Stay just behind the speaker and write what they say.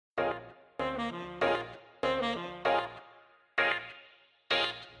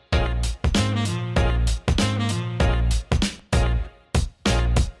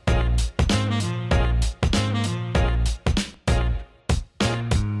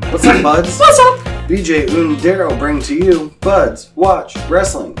What's up, buds? What's up? BJ and Daryl bring to you Buds Watch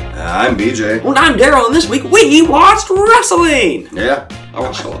Wrestling. I'm BJ. Well, I'm Daryl, and this week we watched wrestling. Yeah. I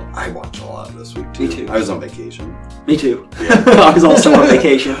watched a lot. I watched a lot this week, too. Me too. I was on vacation. Me too. Yeah. I was also on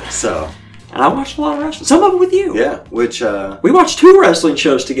vacation. So. And I watched a lot of wrestling. Some of it with you. Yeah, which, We watched 2 wrestling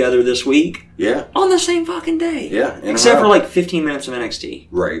shows together this week. Yeah. On the same fucking day. Yeah. Except for like 15 minutes of NXT.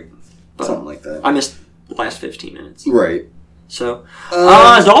 Right. But something like that. I missed the last 15 minutes. Right. So,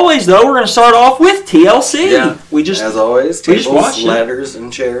 as always, though, we're going to start off with TLC. Yeah. We just, as always, we just tables, watched ladders,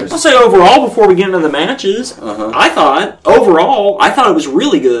 and chairs. I'll say overall, before we get into the matches, I thought it was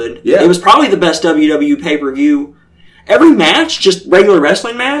really good. Yeah. It was probably the best WWE pay-per-view. Every match, just regular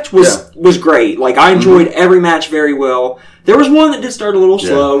wrestling match, was great. Like, I enjoyed every match very well. There was one that did start a little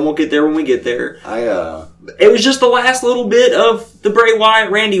slow, and we'll get there when we get there. It was just the last little bit of the Bray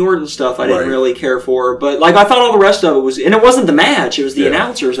Wyatt, Randy Orton stuff I didn't really care for. But, like, I thought all the rest of it was... And it wasn't the match. It was the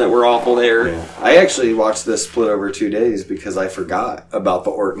announcers that were awful there. Yeah. I actually watched this split over 2 days because I forgot about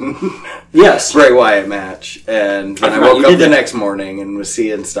the Orton Bray Wyatt match. And then I woke up the next morning and was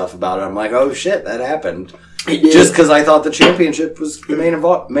seeing stuff about it. I'm like, oh, shit, that happened. Just because I thought the championship was the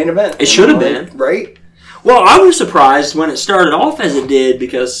main event. It should have been. Right? Well, I was surprised when it started off as it did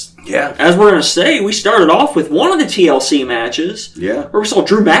because, as we're going to say, we started off with one of the TLC matches. Yeah. Where we saw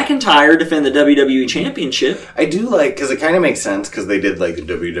Drew McIntyre defend the WWE Championship. I do like, because it kind of makes sense, because they did like the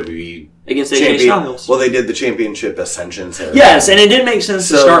WWE... Against AJ Styles. Well, they did the championship Ascension ceremony. Yes, and it did make sense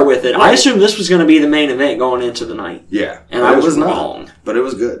to start with it. Right. I assumed this was going to be the main event going into the night. Yeah. And I was wrong. But it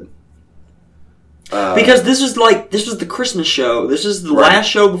was good. Because this was the Christmas show. This is the last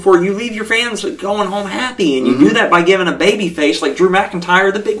show before you leave your fans going home happy, and you do that by giving a baby face like Drew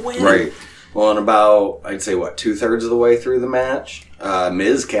McIntyre the big win. Right. Well, and about, I'd say, 2/3 of the way through the match,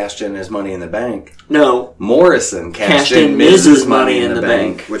 Miz cashed in his Money in the Bank. No. Morrison cashed in Miz's Money in the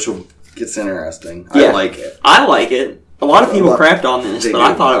Bank. Which gets interesting. Yeah. I like it. I like it. A lot of people crapped on this, but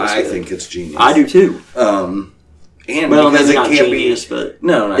I thought it was good. I think it's genius. I do too. And well, because maybe it not can't genius, be, but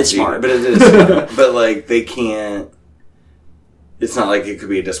no, it's smart. But it is smart. But like they can't. It's not like it could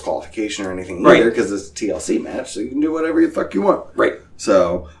be a disqualification or anything either because it's a TLC match, so you can do whatever the fuck you want. Right.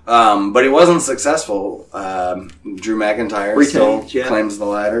 So, but he wasn't successful. Drew McIntyre still claims the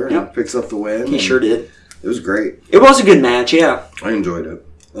ladder and picks up the win. He sure did. It was great. It was a good match. Yeah, I enjoyed it.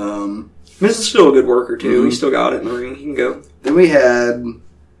 Miz is still a good worker too. He still got it in the ring. He can go. Then we had, and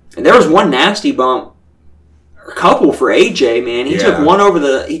there was one nasty bump. A couple for AJ, man. He took one over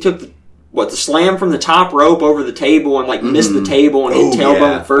the... He took the slam from the top rope over the table and missed the table and hit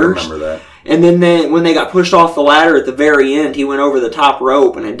tailbone first. I remember that. And then when they got pushed off the ladder at the very end, he went over the top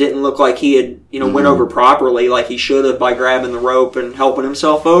rope and it didn't look like he had went over properly like he should have by grabbing the rope and helping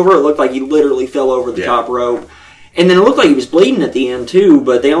himself over. It looked like he literally fell over the top rope. And then it looked like he was bleeding at the end too,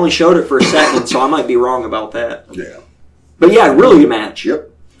 but they only showed it for a second, so I might be wrong about that. Yeah. But yeah, really good match. Yep.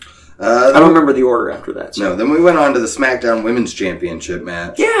 I don't remember the order after that. So. No, then we went on to the SmackDown Women's Championship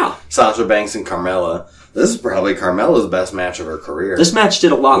match. Yeah. Sasha Banks and Carmella. This is probably Carmella's best match of her career. This match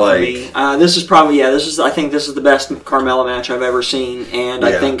did a lot for me. I think this is the best Carmella match I've ever seen, and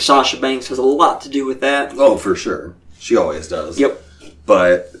I think Sasha Banks has a lot to do with that. Oh, for sure. She always does. Yep.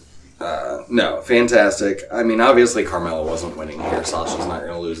 But, no, fantastic. I mean, obviously Carmella wasn't winning here. Sasha's not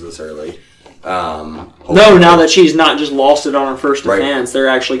going to lose this early. No, now that she's not just lost it on her first defense, they're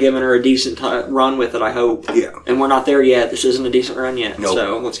actually giving her a decent run with it, I hope. Yeah. And we're not there yet. This isn't a decent run yet. Nope.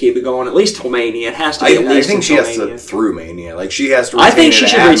 So let's keep it going at least till Mania. It has to be at least I think she has Mania. to through Mania. Like, she has to retain I think she it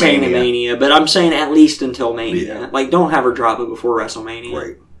should at retain Mania. a Mania, but I'm saying at least until Mania. Yeah. Like, don't have her drop it before WrestleMania.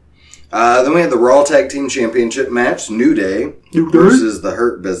 Right. Then we had the Raw Tag Team Championship match, New Day versus the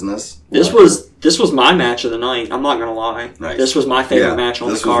Hurt Business. This was my match of the night. I'm not gonna lie. Nice. This was my favorite match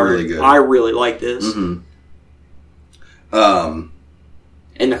on the card. Was really good. I really like this. Mm-hmm.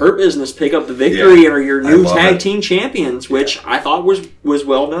 And the Hurt Business pick up the victory and are your new tag team champions, which I thought was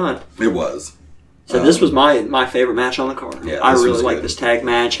well done. It was. So this was my favorite match on the card. Yeah, I really like this tag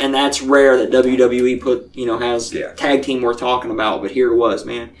match, and that's rare that WWE has tag team worth talking about. But here it was,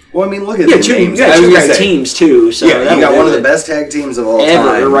 man. Well, I mean, look at the teams. You got two great teams too. So you got one of the best tag teams of all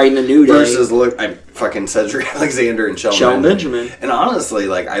time. Right in the New Day versus I fucking Cedric Alexander and Shelton Benjamin. And honestly,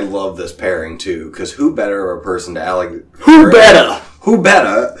 I love this pairing too because who better of a person to Who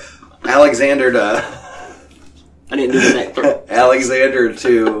better Alexander to. I didn't do the neck throw. Alexander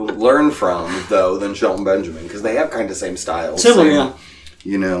to learn from, though, than Shelton Benjamin, because they have kind of same styles. Similar,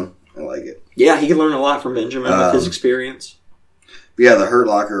 yeah. I like it. Yeah, he can learn a lot from Benjamin with his experience. But yeah, the Hurt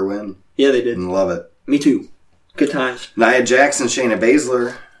Locker win. Yeah, they did. And love it. Me too. Good times. Nia Jax and Shayna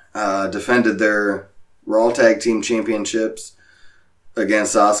Baszler defended their Raw Tag Team Championships.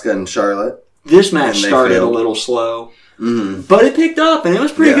 against Asuka and Charlotte. This match started a little slow. Mm-hmm. But it picked up, and it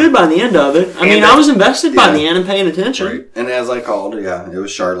was pretty good by the end of it. I mean, I was invested by the end and paying attention. Right. And as I called, it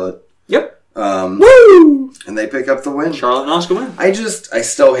was Charlotte. Yep. Woo! And they pick up the win. Charlotte and Asuka win. I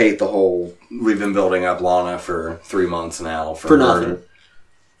still hate the whole, we've been building up Lana for 3 months now. For nothing.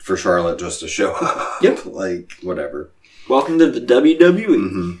 For Charlotte just to show up. Yep. Like, whatever. Welcome to the WWE.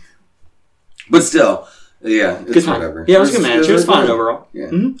 Mm-hmm. But still, it's good whatever. Yeah, it was a good match. It was fine overall. Yeah.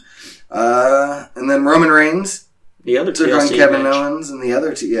 Mm-hmm. And then Roman Reigns the other took TLC on Kevin match. Owens in the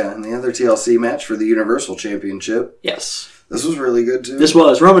other TLC match for the Universal Championship. Yes. This was really good too. This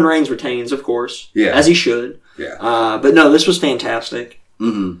was. Roman Reigns retains, of course. Yeah. As he should. Yeah. But no, this was fantastic.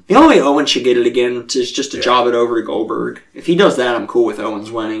 Mm-hmm. The only way Owens should get it again is just to job it over to Goldberg. If he does that, I'm cool with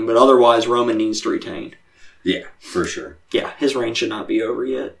Owens winning. But otherwise, Roman needs to retain. Yeah, for sure. Yeah, his reign should not be over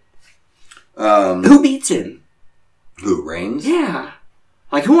yet. Who beats him? Who, Reigns? Yeah.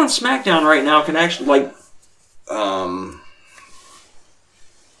 Like, who on SmackDown right now can actually, like...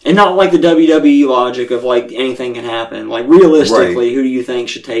 And not like the WWE logic of, like, anything can happen. Like, realistically, who do you think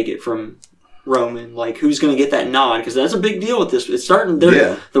should take it from Roman? Like, who's going to get that nod? Because that's a big deal with this. It's starting...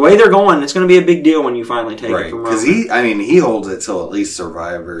 The way they're going, it's going to be a big deal when you finally take it from Roman. Because he holds it till at least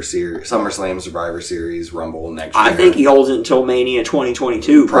Survivor Series, SummerSlam, Survivor Series, Rumble next year. I think he holds it until Mania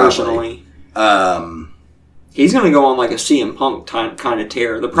 2022, personally. He's going to go on like a CM Punk kind of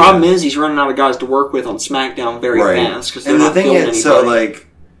tear. The problem is he's running out of guys to work with on SmackDown very fast. And the thing is, so like...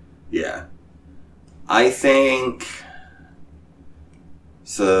 Yeah. I think...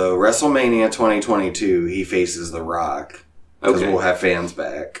 So, WrestleMania 2022, he faces The Rock. Because we'll have fans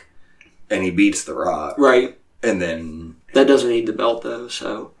back. And he beats The Rock. Right. And then... That doesn't need the belt, though,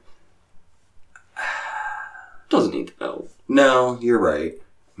 so... Doesn't need the belt. No, you're right.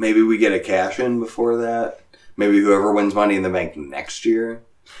 Maybe we get a cash-in before that. Maybe whoever wins Money in the Bank next year.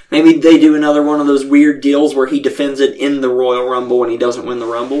 Maybe they do another one of those weird deals where he defends it in the Royal Rumble and he doesn't win the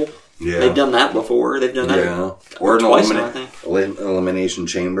Rumble. Yeah. They've done that before. They've done that or twice now, I think. Elimination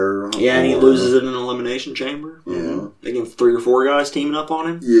Chamber. Yeah, and he loses it in an Elimination Chamber. Yeah. Against 3 or 4 guys teaming up on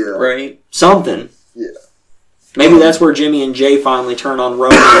him. Yeah. Right? Something. Yeah. Maybe that's where Jimmy and Jay finally turn on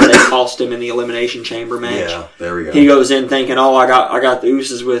Roman and they cost him in the Elimination Chamber match. Yeah, there we go. He goes in thinking, oh, I got the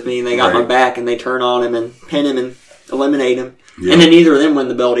Usos with me and they got my back, and they turn on him and pin him and eliminate him. Yeah. And then neither of them win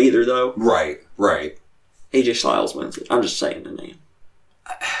the belt either, though. Right. AJ Styles wins it. I'm just saying the name.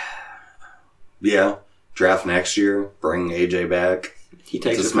 Yeah. Draft next year. Bring AJ back. He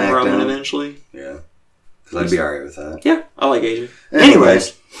takes it from Roman eventually. Yeah. Because I'd be alright with that. Yeah, I like AJ.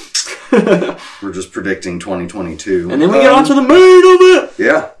 Anyways. We're just predicting 2022. And then we get on to the main event.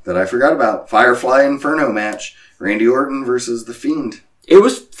 Yeah, that I forgot about. Firefly Inferno match. Randy Orton versus The Fiend. It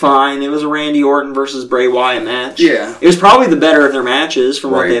was fine. It was a Randy Orton versus Bray Wyatt match. Yeah. It was probably the better of their matches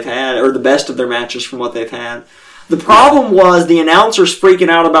from what they've had, or the best of their matches from what they've had. The problem was the announcers freaking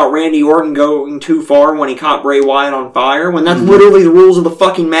out about Randy Orton going too far when he caught Bray Wyatt on fire, when that's literally the rules of the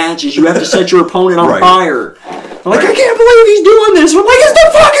fucking match, is you have to set your opponent on fire. I'm like, I can't believe he's doing this. I'm like, it's the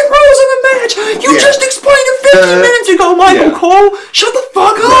fucking rules of the match. You just explained it 15 minutes ago, Michael Cole. Shut the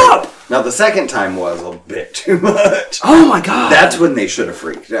fuck up. Now, the second time was a bit too much. Oh, my God. That's when they should have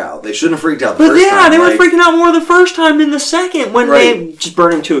freaked out. They shouldn't have freaked out the first time. But yeah, they were freaking out more the first time than the second when they just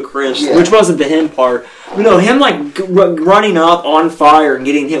burned him to a crisp, which wasn't the him part. But no, him like running up on fire and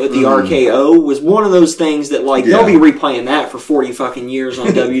getting hit with the RKO was one of those things that like they'll be replaying that for 40 fucking years on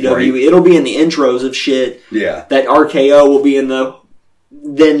WWE. It'll be in the intros of shit. Yeah. That RKO will be in the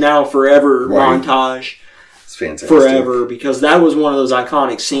then now forever montage. Fantastic. Forever, because that was one of those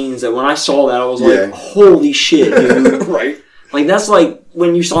iconic scenes that when I saw that I was like, holy shit, dude. Like that's like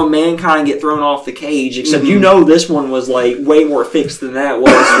when you saw Mankind get thrown off the cage, except you know this one was like way more fixed than that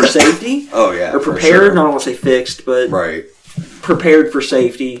was for safety. Oh yeah. Or prepared, I don't want to say fixed, but prepared for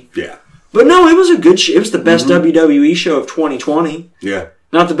safety. Yeah. But no, it was a good it was the best WWE show of 2020. Yeah.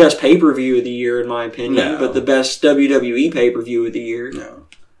 Not the best pay-per-view of the year in my opinion, but the best WWE pay-per-view of the year. No.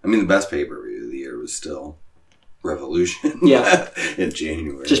 I mean the best pay-per-view of the year was still Revolution. Yeah. In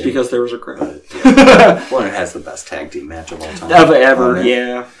January. Just because there was a crowd. Well, it has the best tag team match of all time. Ever,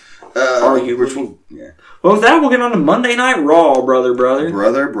 yeah. Arguably. Well, with that, we'll get on to Monday Night Raw, brother.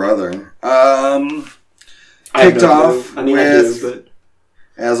 Kicked off with,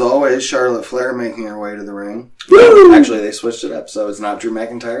 as always, Charlotte Flair making her way to the ring. Actually, they switched it up, so it's not Drew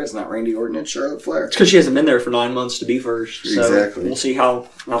McIntyre, it's not Randy Orton, it's Charlotte Flair. It's because she hasn't been there for 9 months to be first. So exactly. We'll see how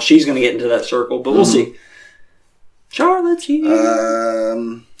she's going to get into that circle, but we'll see. Charlotte's here.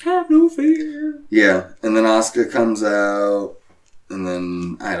 Have no fear. Yeah, and then Asuka comes out, and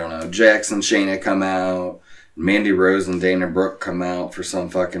then, I don't know, Jax and Shayna come out, Mandy Rose and Dana Brooke come out for some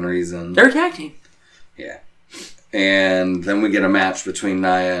fucking reason. They're a tag team. Yeah. And then we get a match between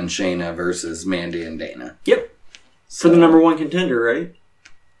Nia and Shayna versus Mandy and Dana. Yep. So, for the number one contender, right?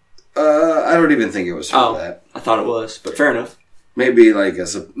 I don't even think it was for that. I thought it was, but fair enough. Maybe maybe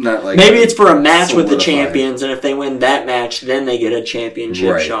it's for a match with the champions, and if they win that match, then they get a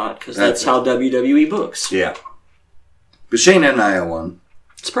championship shot, because that's how WWE books. Yeah. But Shayna and Nia won.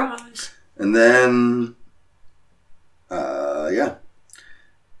 Surprise. And then, yeah.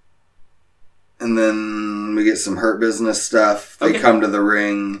 And then we get some Hurt Business stuff. They come to the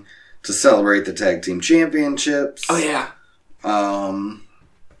ring to celebrate the tag team championships. Oh, yeah.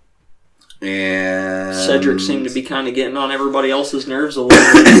 And Cedric seemed to be kind of getting on everybody else's nerves a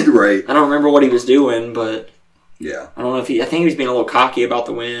little bit. Right. I don't remember what he was doing, but yeah. I don't know if I think he was being a little cocky about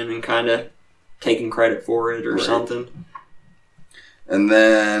the win and kind of taking credit for it or something. And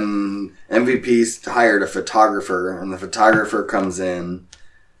then MVP's hired a photographer, and the photographer comes in,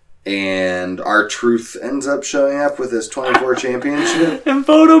 and R-Truth ends up showing up with his 24 championship. And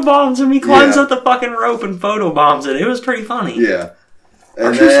photobombs him. He climbs up the fucking rope and photobombs it. It was pretty funny. Yeah. And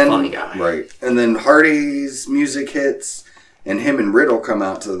R-Truth's a funny guy. Right. And then Hardy's music hits, and him and Riddle come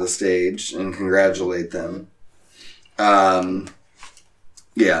out to the stage and congratulate them.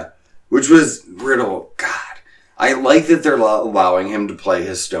 Yeah. Which was Riddle. God. I like that they're allowing him to play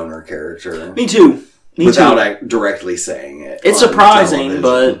his stoner character. Me too. Without directly saying it. It's surprising,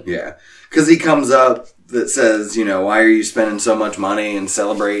 but... Yeah. Because he comes up that says, why are you spending so much money and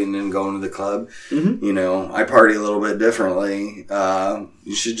celebrating and going to the club? Mm-hmm. I party a little bit differently.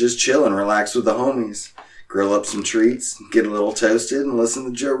 You should just chill and relax with the homies. Grill up some treats, get a little toasted, and listen to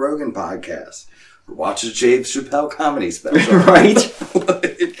the Joe Rogan podcast. Or watch a Dave Chappelle comedy special. Right?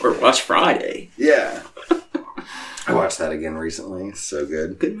 Or watch Friday. Yeah. I watched that again recently. It's so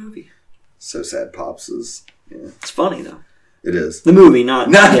good. Good movie. So Sad Pops is... Yeah. It's funny, though. It is. The movie,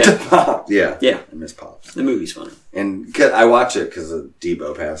 not the Pop. Yeah. Yeah. I miss Pops. The movie's funny. And I watch it because of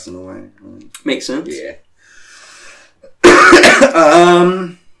Debo passing away. Makes sense. Yeah.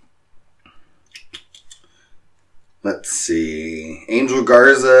 Let's see. Angel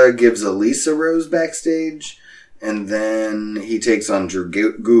Garza gives Elisa Rose backstage, and then he takes on Drew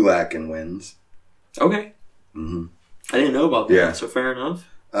Gulak and wins. Okay. Mm-hmm. I didn't know about that, so fair enough.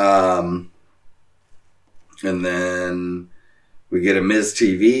 And then we get a Miz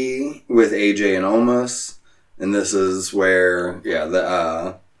TV with AJ and Omos, and this is where,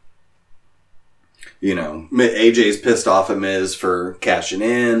 AJ's pissed off at Miz for cashing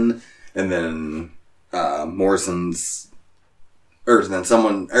in, and then Morrison's, was it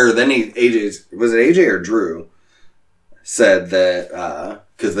AJ or Drew said that,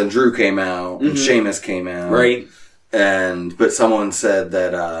 because then Drew came out, and Sheamus came out. Right. But someone said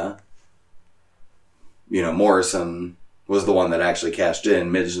that, Morrison was the one that actually cashed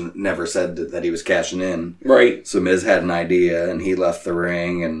in. Miz never said that he was cashing in. Right. So Miz had an idea, and he left the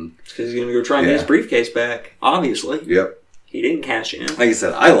ring, and... Because he's going to go try and get his briefcase back, obviously. Yep. He didn't cash in. Like I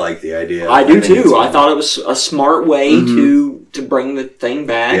said, I like the idea. I do too. I thought it was a smart way to bring the thing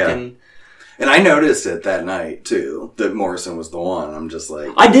back. Yeah. And I noticed it that night, too, that Morrison was the one. I'm just like...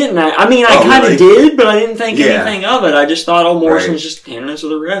 I didn't. I kind of did, but I didn't think anything of it. I just thought, Morrison's just handing it to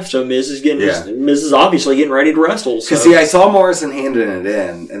the ref, so Miz is Miz is obviously getting ready to wrestle. Because, I saw Morrison handing it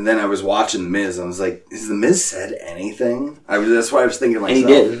in, and then I was watching Miz, and I was like, has the Miz said anything? That's what I was thinking myself. And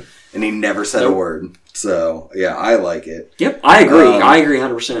he didn't. And he never said a word. So, yeah, I like it. Yep, I agree. I agree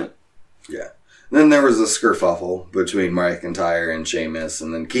 100%. Yeah. Then there was a skerfuffle between McIntyre and Sheamus,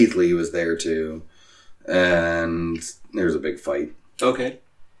 and then Keith Lee was there too, and there was a big fight. Okay.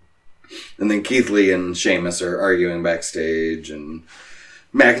 And then Keith Lee and Sheamus are arguing backstage, and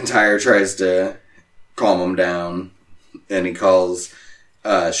McIntyre tries to calm him down, and he calls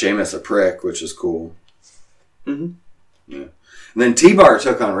Sheamus a prick, which is cool. Mm-hmm. Yeah. And then T-Bar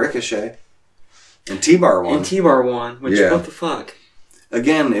took on Ricochet, and T-Bar won. Which, what the fuck?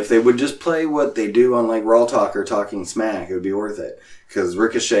 Again, if they would just play what they do on like Raw Talk or Talking Smack, it would be worth it. Because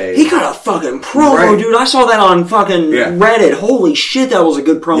Ricochet... He got a fucking promo, dude. I saw that on fucking Reddit. Holy shit, that was a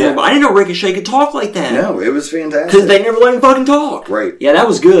good promo. Yeah. But I didn't know Ricochet could talk like that. No, it was fantastic. Because they never let him fucking talk. Right. Yeah, that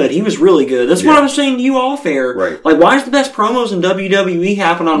was good. He was really good. That's what I was saying to you off air. Right. Like, why is the best promos in WWE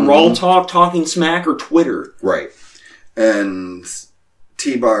happen on Raw Talk, Talking Smack, or Twitter? Right. And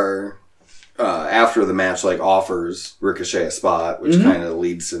T-Bar... after the match, offers Ricochet a spot, which kind of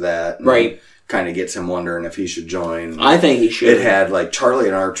leads to that. Right. Kind of gets him wondering if he should join. I think he should. It had, Charlie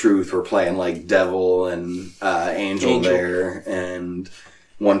and R-Truth were playing, Devil and Angel there, and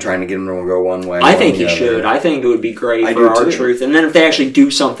one trying to get him to go one way. I think he should. I think it would be great for R-Truth. And then if they actually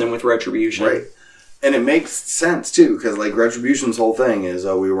do something with Retribution. Right. And it makes sense, too, because, like, Retribution's whole thing is,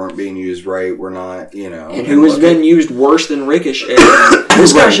 we weren't being used right, we're not, And who has been used worse than Ricochet?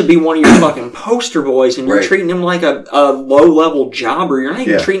 This guy should be one of your fucking poster boys, and you're treating him like a low-level jobber. You're not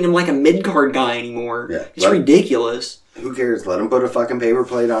even treating him like a mid-card guy anymore. Yeah. It's ridiculous. Who cares? Let him put a fucking paper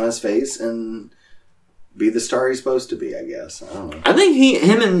plate on his face and be the star he's supposed to be, I guess. I don't know. I think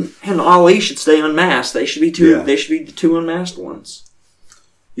him and Ali should stay unmasked. They should be They should be the two unmasked ones.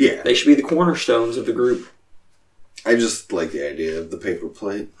 Yeah. They should be the cornerstones of the group. I just like the idea of the paper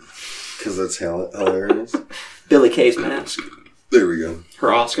plate. Because that's hilarious. Billie Kay's mask. There we go. Her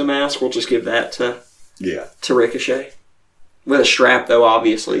Asuka mask, we'll just give that to Ricochet. With a strap, though,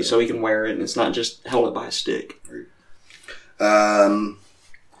 obviously, so he can wear it and it's not just held up by a stick.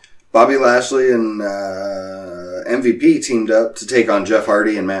 Bobby Lashley and MVP teamed up to take on Jeff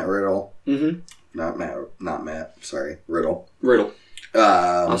Hardy and Matt Riddle. Mm-hmm. Not Matt. Sorry, Riddle.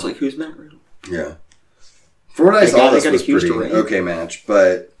 I was like, who's Matt Riddle? Yeah. From what I saw, this was pretty okay match,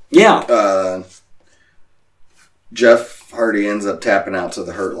 but yeah. Jeff Hardy ends up tapping out to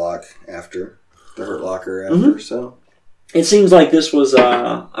the Hurt Locker after, so. It seems like this was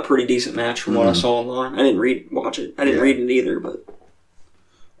a pretty decent match from what I saw online. I didn't watch it. I didn't read it either, but.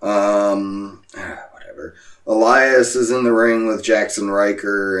 Whatever. Elias is in the ring with Jackson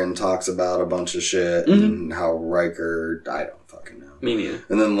Riker and talks about a bunch of shit and how Riker, I don't fucking know. Me neither.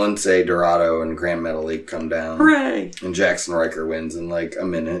 And then Lindsay Dorado and Grand Metalik come down. Hooray! And Jackson Riker wins in like a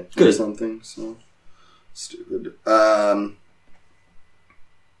minute or something, so. Stupid.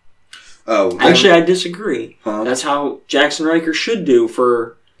 Actually, I disagree. Huh? That's how Jackson Riker should do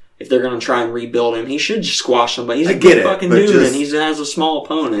if they're going to try and rebuild him. He should just squash somebody. He's a good fucking dude, and he has a small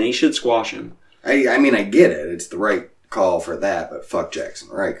opponent. He should squash him. I mean, I get it. It's the right call for that, but fuck Jackson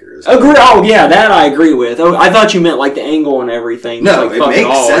Riker. Agree. Oh, yeah, that I agree with. Oh, I thought you meant like the angle and everything. No, like, it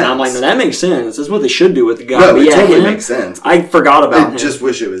makes sense. And I'm like, no, that makes sense. That's what they should do with the guy. No, but it totally makes sense. I forgot about him. I just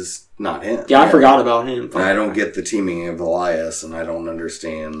wish it was not him. Yeah, I forgot about him. And I don't get the teaming of Elias, and I don't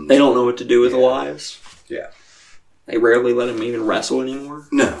understand. They don't know what to do with Elias. Yeah. They rarely let him even wrestle anymore.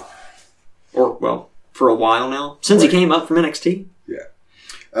 No. Or, well, for a while now. Since he came up from NXT. Yeah.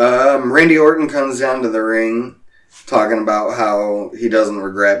 Randy Orton comes down to the ring talking about how he doesn't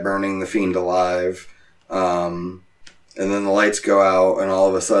regret burning the Fiend alive. And then the lights go out, and all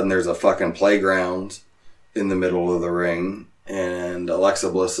of a sudden there's a fucking playground in the middle of the ring. And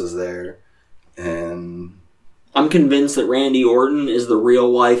Alexa Bliss is there. And I'm convinced that Randy Orton is the real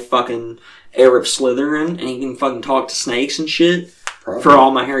life fucking heir of Slytherin, and he can fucking talk to snakes and shit. Probably. For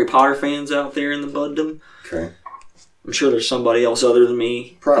all my Harry Potter fans out there in the buddom. Okay. I'm sure there's somebody else other than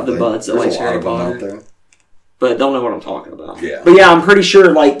me, probably, the buds that likes Harry Potter. But they'll know what I'm talking about. Yeah. But yeah, I'm pretty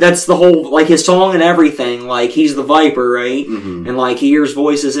sure, like, that's the whole, like, his song and everything. Like, he's the Viper, right? Mm-hmm. And, like, he hears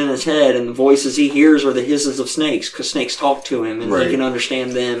voices in his head, and the voices he hears are the hisses of snakes, because snakes talk to him, and he can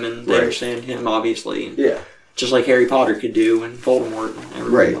understand them, and they understand him, obviously. And yeah. Just like Harry Potter could do, and Voldemort, and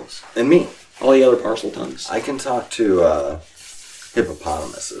everybody else. And me. All the other parcel tongues. I can talk to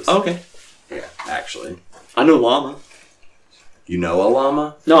hippopotamuses. Okay. Yeah, actually. I know llama. You know a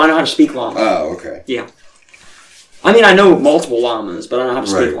llama? No, I know how to speak llama. Oh, okay. Yeah. I mean, I know multiple llamas, but I don't know how to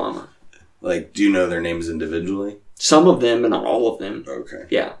speak llama. Like, do you know their names individually? Some of them, but not all of them. Okay.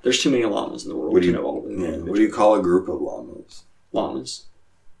 Yeah, there's too many llamas in the world to know all of them. Yeah. What do you call a group of llamas? Llamas.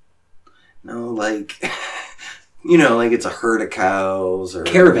 No, like, you know, like it's a herd of cows or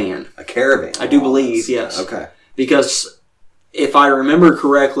caravan. A caravan. I do believe, yes. Okay. Because if I remember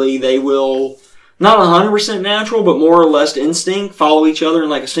correctly, they will not 100% natural, but more or less instinct follow each other in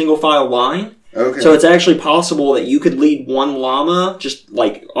like a single file line. Okay. So it's actually possible that you could lead one llama just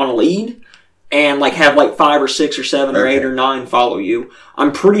like on a lead and like have like 5 or 6 or 7 or 8 or 9 follow you.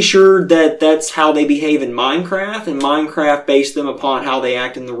 I'm pretty sure that that's how they behave in Minecraft, and Minecraft based them upon how they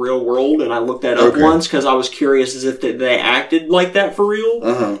act in the real world. And I looked that up once because I was curious as if they acted like that for real.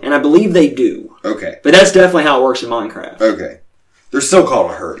 And I believe they do. Okay. But that's definitely how it works in Minecraft. Okay. They're still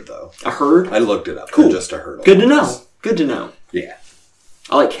called a herd, though. A herd? I looked it up. Cool. They're just a herd. Good to know. Good to know. Yeah.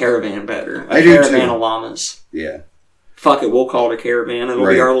 I like caravan better. I do too. Caravan of llamas. Yeah. Fuck it, we'll call it a caravan. It'll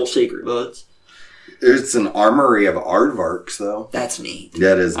be our little secret, buds. It's an armory of aardvarks, though. That's neat.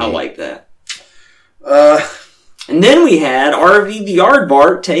 That is neat. I like that. And then we had RV the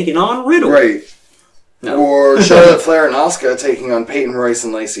Aardvark taking on Riddle. Right. No. Or Charlotte Flair and Asuka taking on Peyton Royce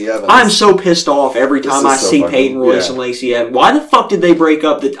and Lacey Evans. I'm so pissed off every time I see Peyton Royce and Lacey Evans. Why the fuck did they break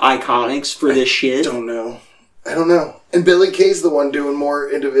up the Iconics for this shit? I don't know. And Billie Kay's the one doing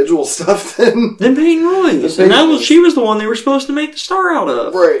more individual stuff than Peyton Royce. And she was the one they were supposed to make the star out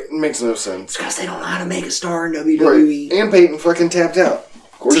of. Right. It makes no sense. It's because they don't know how to make a star in WWE. Right. And Peyton fucking tapped out.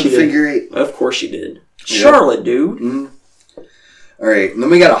 course to she the did. figure 8. Of course she did. Yep. Charlotte, dude. Mm-hmm. All right, and then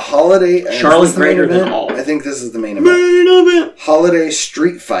we got a holiday. Charlotte greater than all. I think this is the main event. Holiday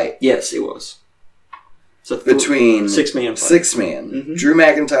street fight. Yes, it was. Between 6-man fight. 6-man. Mm-hmm. Drew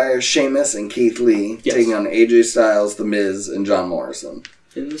McIntyre, Sheamus, and Keith Lee taking on AJ Styles, The Miz, and John Morrison.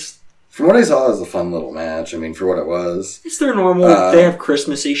 From what I saw, it was a fun little match. I mean, for what it was. It's their normal, they have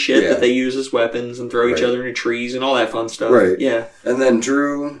Christmassy shit that they use as weapons and throw each other into trees and all that fun stuff. Right. Yeah. And then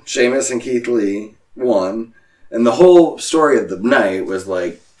Drew, Sheamus, and Keith Lee won. And the whole story of the night was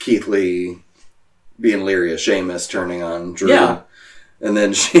like Keith Lee being leery of Sheamus turning on Drew. Yeah. And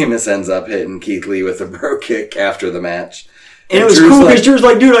then Sheamus ends up hitting Keith Lee with a bro kick after the match. And it was Drew's cool because Drew's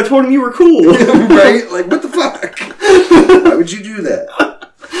like, dude, I told him you were cool. Right? Like, what the fuck? Why would you do that?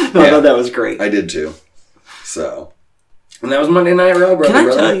 No, I thought that was great. I did too. So. And that was Monday Night Raw, brother. Can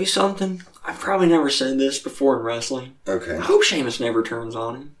I tell you something? I've probably never said this before in wrestling. Okay. I hope Sheamus never turns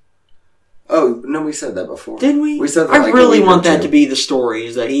on him. Oh, no, we said that before. Did we? We said that I really want that to be the story,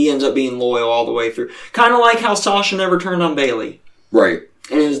 is that he ends up being loyal all the way through. Kind of like how Sasha never turned on Bayley. Right.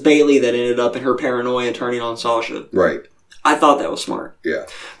 And it was Bayley that ended up in her paranoia turning on Sasha. Right. I thought that was smart. Yeah.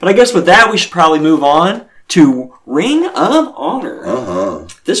 But I guess with that, we should probably move on to Ring of Honor. Uh-huh.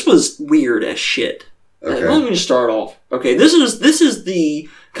 This was weird as shit. Okay. Let me just start off. Okay, this is the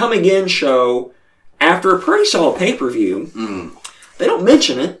Come Again show after a pretty solid pay-per-view. Mm. They don't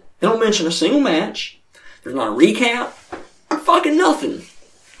mention it. They don't mention a single match. There's not a recap. Fucking nothing.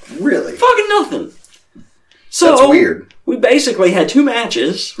 Really? Fucking nothing. So, that's weird. We basically had 2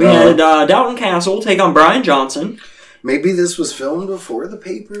 matches. We had Dalton Castle take on Brian Johnson. Maybe this was filmed before the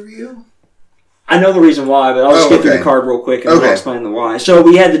pay-per-view? I know the reason why, but I'll just get through the card real quick and I'll explain the why. So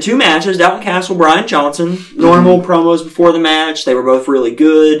we had the 2 matches, Dalton Castle, Brian Johnson. Normal promos before the match. They were both really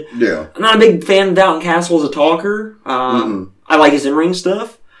good. Yeah. I'm not a big fan of Dalton Castle as a talker. I like his in-ring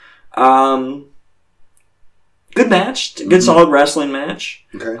stuff. Good match. Good solid wrestling match.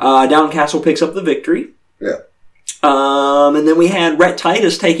 Okay. Dalton Castle picks up the victory. Yeah. And then we had Rhett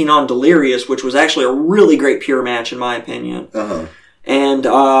Titus taking on Delirious, which was actually a really great pure match in my opinion. Uh-huh. And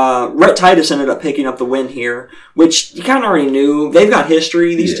Rhett Titus ended up picking up the win here, which you kind of already knew. They've got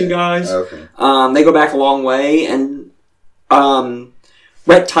history, these 2 guys. Okay. They go back a long way, and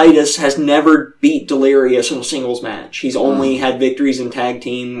Rhett Titus has never beat Delirious in a singles match. He's only had victories in tag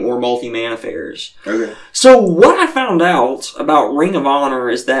team or multi-man affairs. Okay. So what I found out about Ring of Honor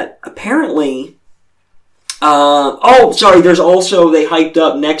is that apparently... there's also, they hyped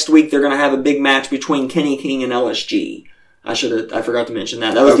up next week they're going to have a big match between Kenny King and LSG. I forgot to mention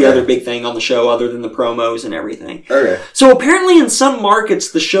that. That was the other big thing on the show other than the promos and everything. Okay. So apparently in some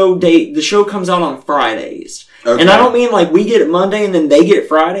markets the show comes out on Fridays. Okay. And I don't mean like we get it Monday and then they get it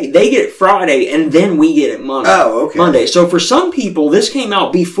Friday. They get it Friday and then we get it Monday. Oh, okay. Monday. So for some people this came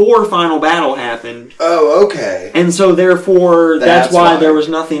out before Final Battle happened. Oh, okay. And so therefore that's why there was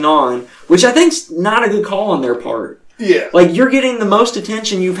nothing on, which I think's not a good call on their part. Yeah. Like, you're getting the most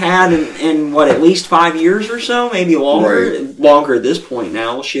attention you've had in what, at least 5 years or so? Maybe longer? Right. Longer at this point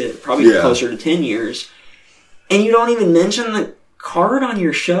now. Shit, probably closer to 10 years. And you don't even mention the card on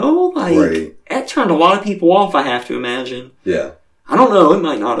your show? Like, that turned a lot of people off, I have to imagine. Yeah. I don't know. It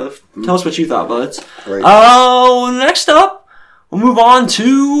might not have. Tell us what you thought, buds. Right. Next up, we'll move on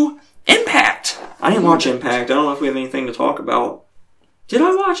to Impact. I didn't watch Impact. I don't know if we have anything to talk about. Did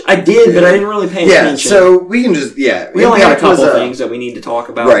I watch? I did, but I didn't really pay attention. Yeah, so we can just, we only got a couple things that we need to talk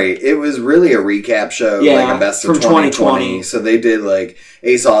about. Right. It was really a recap show, like a best of 2020. So they did, like,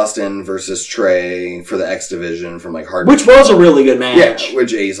 Ace Austin versus Trey for the X Division from, like, Hard. Which was a really good match. Yeah,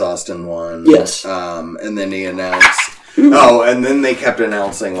 which Ace Austin won. Yes. And then he announced... Oh, and then they kept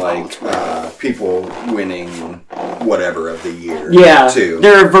announcing, like, people winning whatever of the year. Yeah, too.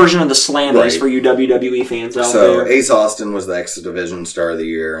 They're a version of the Slammies for you WWE fans out there. So, Ace Austin was the X Division Star of the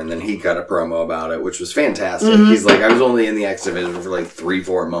Year, and then he cut a promo about it, which was fantastic. He's like, I was only in the X Division for, like,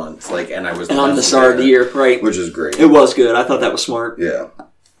 3-4 months, like, and I was I'm the Star of the Year, right. Which is great. It was good. I thought that was smart. Yeah.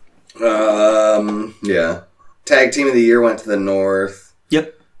 Yeah. Tag Team of the Year went to the North.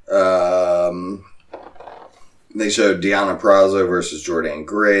 Yep. They showed Deonna Purrazzo versus Jordynne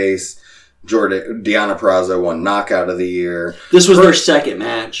Grace. Deonna Purrazzo won Knockout of the Year. This was their second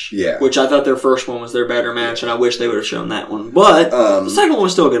match. Yeah. Which I thought their first one was their better match, and I wish they would have shown that one. But the second one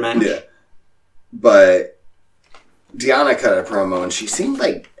was still a good match. Yeah. But Deonna cut a promo, and she seemed,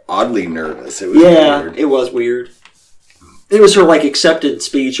 like, oddly nervous. It was weird. It was weird. It was her, like, acceptance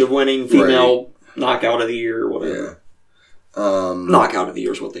speech of winning female Knockout of the Year or whatever. Yeah. Knockout of the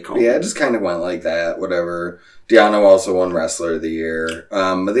Year is what they call it. Yeah, it just kind of went like that, whatever. Deonna also won Wrestler of the Year.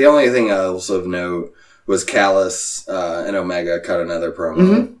 But the only thing else of note was Callis and Omega cut another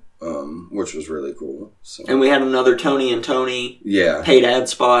promo, which was really cool. So. And we had another Tony and Tony paid ad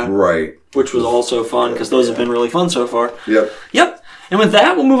spot. Right. Which was also fun because those have been really fun so far. Yep. And with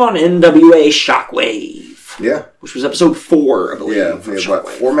that, we'll move on to NWA Shockwave. Yeah. Which was episode 4, I believe. Yeah, we have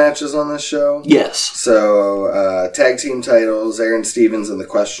 4 matches on this show? Yes. So, tag team titles, Aaron Stevens and the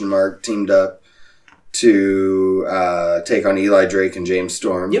Question Mark teamed up to take on Eli Drake and James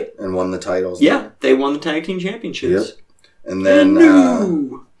Storm. Yep. And won the titles. Yeah, they won the tag team championships. Yep. And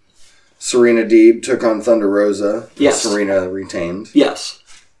then Serena Deeb took on Thunder Rosa. Yes. Serena retained. Yes.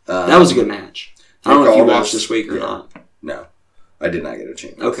 That was a good match. I don't know if you watched this week or not. No. I did not get a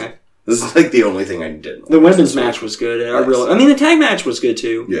chance. Okay. This is like the only thing I didn't. The women's match was good. I mean, the tag match was good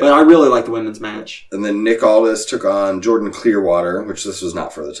too. Yeah. But I really like the women's match. And then Nick Aldis took on Jordan Clearwater, which this was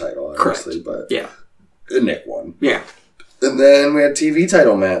not for the title, obviously. Correct. But Nick won. Yeah. And then we had TV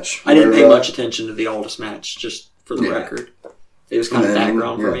title match. I didn't pay much attention to the Aldis match, just for the record. It was kind of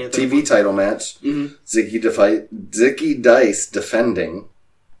background for me. At TV point. Title match. Mm-hmm. Zicky Dice defending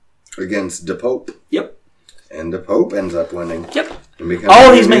against DePope. Yep. And DePope ends up winning. Yep. All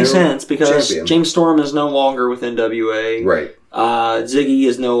of these make sense because champion. James Storm is no longer with NWA. Right. Ziggy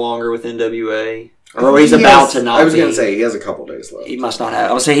is no longer with NWA. Or he's about to not be. I was going to say, he has a couple days left. He must not have.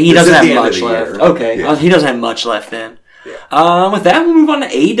 I would say he doesn't have much left. Okay. Yeah. He doesn't have much left then. Yeah. With that, we'll move on to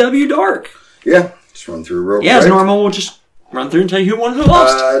AEW Dark. Yeah. Just run through real quick. Yeah, as normal, we'll just run through and tell you who won and who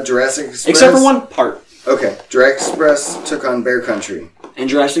lost. Jurassic Express. Except for one part. Okay. Jurassic Express took on Bear Country. And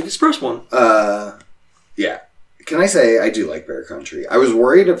Jurassic Express won. Yeah. Can I say, I do like Bear Country. I was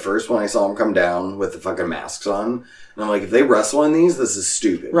worried at first when I saw them come down with the fucking masks on. And I'm like, if they wrestle in these, this is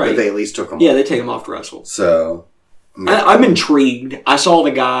stupid. Right. But they at least took them off. Yeah, they take them off to wrestle. So. I'm intrigued. I saw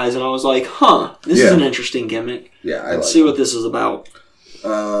the guys and I was like, this is an interesting gimmick. Yeah, Let's see what this is about.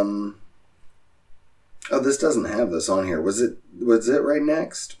 Oh, this doesn't have this on here. Was it right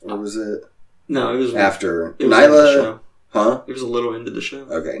next? Or was it? No, it was after. It was Nyla. Huh? It was a little into the show.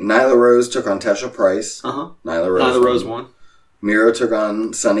 Okay. Nyla Rose took on Tesha Price. Nyla Rose won. Miro took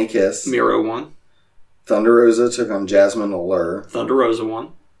on Sunny Kiss. Miro won. Thunder Rosa took on Jasmine Allure. Thunder Rosa won.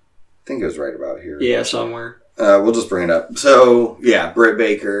 I think it was right about here. Yeah, somewhere. We'll just bring it up. So, yeah, Britt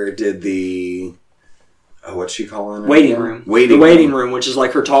Baker did the... what's she calling it? Waiting room. The waiting room, which is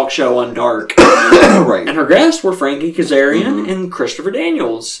like her talk show on Dark. Right. And her guests were Frankie Kazarian and Christopher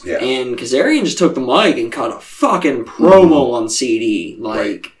Daniels. Yeah. And Kazarian just took the mic and cut a fucking promo on CD.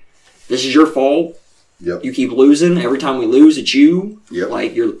 Like, this is your fault. Yep. You keep losing. Every time we lose, it's you. Yep.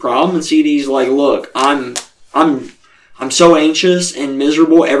 Like, you're the problem. And CD's like, look, I'm so anxious and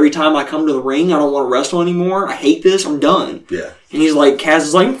miserable every time I come to the ring. I don't want to wrestle anymore. I hate this. I'm done. Yeah. And he's like, Kaz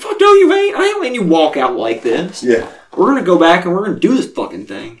is like, fuck no, you ain't. I ain't letting you walk out like this. Yeah. We're going to go back and we're going to do this fucking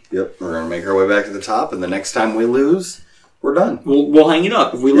thing. Yep. We're going to make our way back to the top, and the next time we lose, we're done. We'll hang it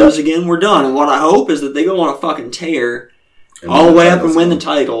up. If we lose again, we're done. And what I hope is that they go on a fucking tear all the way up and win the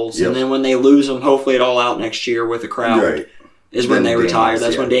titles. Yep. And then when they lose them, hopefully it all out next year with a crowd. Is when they retire.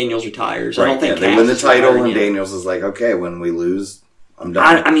 That's when Daniels retires. Right. I don't think they win the title, and Daniels is like, okay, when we lose, I'm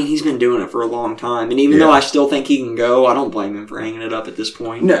done. I mean, he's been doing it for a long time, and even though I still think he can go, I don't blame him for hanging it up at this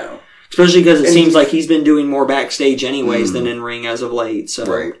point. No, especially because it seems like he's been doing more backstage anyways than in ring as of late. So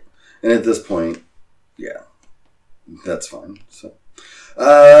right, and at this point, that's fine. So.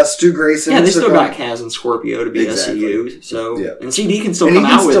 Stu Grayson. Yeah, they still got Kaz and Scorpio to be SCU. So and CD can still come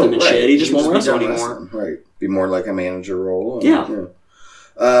out with him and shit. He just won't wrestle anymore. Right. Be more like a manager role.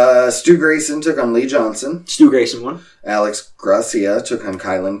 Stu Grayson took on Lee Johnson. Stu Grayson won. Alex Gracia took on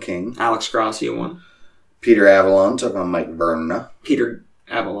Kylan King. Alex Gracia won. Peter Avalon took on Mike Verna. Peter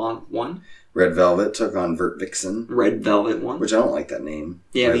Avalon won. Red Velvet took on Vert Vixen. Red Velvet won. Which I don't like that name.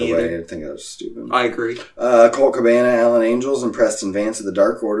 Yeah, by me the either. way. I think that was stupid. I agree. Colt Cabana, Alan Angels, and Preston Vance of the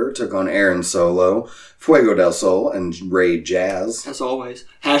Dark Order took on Aaron Solo, Fuego del Sol, and Ray Jazz. As always.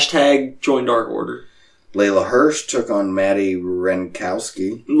 # join Dark Order. Layla Hirsch took on Maddie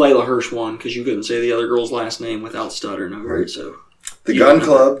Renkowski. Layla Hirsch won because you couldn't say the other girl's last name without stuttering over it. So the Gun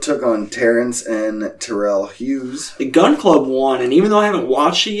Club took on Terrence and Terrell Hughes. The Gun Club won, and even though I haven't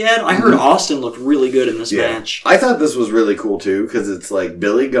watched it yet, I heard Austin looked really good in this match. I thought this was really cool too because it's like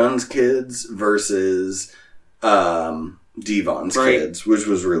Billy Gunn's kids versus Devon's kids, which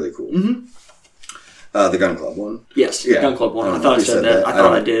was really cool. Mm-hmm. The Gun Club won. Yes, the Gun Club won. I thought I said that. I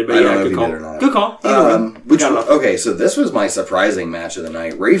thought I did, but good call. Good call. Okay, so this was my surprising match of the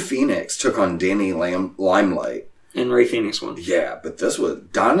night. Ray Phoenix took on Danny Limelight. And Ray Phoenix won. Yeah, but this was...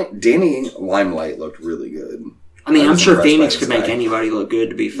 Danny Limelight looked really good. I mean, I'm sure Phoenix could make anybody look good,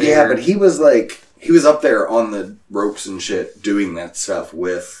 to be fair. Yeah, but he was like... He was up there on the ropes and shit doing that stuff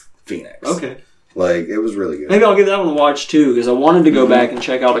with Phoenix. Okay. Like, it was really good. Maybe I'll give that one a watch, too, because I wanted to go back and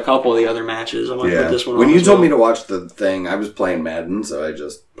check out a couple of the other matches. I might put this one on. When you told me to watch the thing, I was playing Madden, so I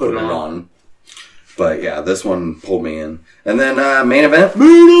just put it on. But, yeah, this one pulled me in. And then, main event.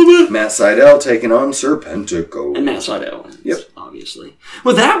 Matt Sydal taking on Serpentico. And Matt Sydal. Yep. Obviously.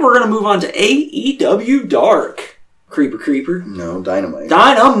 With that, we're going to move on to AEW Dark. Creeper. No, Dynamite.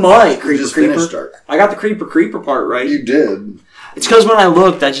 Creeper. Finished Dark. I got the Creeper part right. You did. It's because when I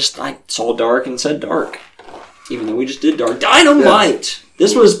looked, I saw Dark and said Dark. Even though we just did Dark. Dynamite! Yeah.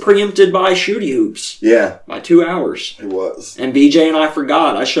 This was preempted by Shooty Hoops. Yeah. By 2 hours. It was. And BJ and I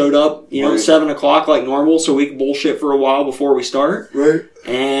forgot. I showed up, at 7 o'clock like normal so we could bullshit for a while before we start. Right.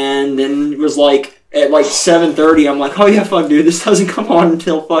 And then it was at 7:30, I'm like, oh yeah, fuck, dude, this doesn't come on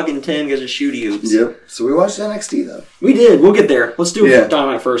until fucking 10 because of Shooty Hoops. Yep. So we watched NXT, though. We did. We'll get there. Let's do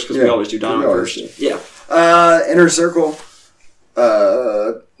Dynamite first because we always do Dynamite first. Yeah. Inner Circle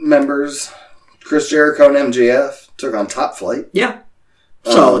members, Chris Jericho and MJF, took on Top Flight. Yeah.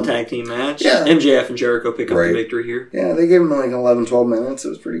 Solid tag team match. Yeah. MJF and Jericho pick up the victory here. Yeah, they gave him 11, 12 minutes. It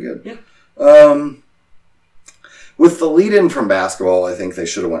was pretty good. Yeah. With the lead-in from basketball, I think they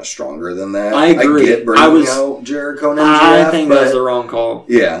should have went stronger than that. I agree. I get bringing out Jericho and MJF. I think that was the wrong call.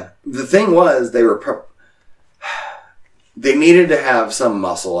 Yeah. The thing was, they needed to have some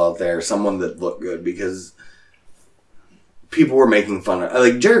muscle out there, someone that looked good, because people were making fun of...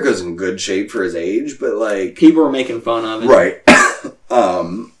 Like, Jericho's in good shape for his age, but, like... People were making fun of it. Right.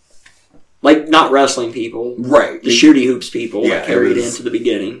 Like, not wrestling people. Right. The Shooty Hoops people that carried into the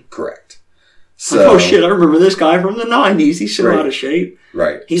beginning. Correct. So, oh shit, I remember this guy from the 90s. He's so out of shape.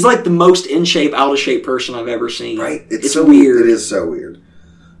 Right. He's like the most in shape, out of shape person I've ever seen. Right. It's so weird. It is so weird.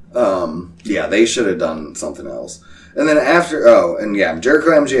 Yeah, they should have done something else. And then Jericho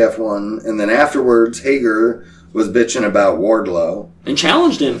MJF won. And then afterwards, Hager was bitching about Wardlow. And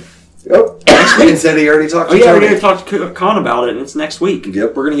challenged him. Yep. And said he already talked to Tony. We already talked to Khan about it, and it's next week.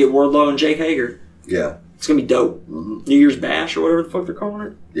 Yep. We're going to get Wardlow and Jake Hager. Yeah. It's going to be dope. Mm-hmm. New Year's Bash or whatever the fuck they're calling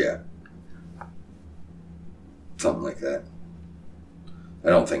it. Yeah. Something like that. I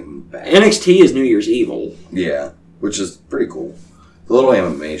don't think... NXT is New Year's Evil. Yeah. Which is pretty cool. The little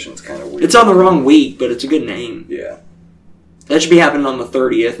animation's kind of weird. It's on the wrong week, but it's a good name. Yeah. That should be happening on the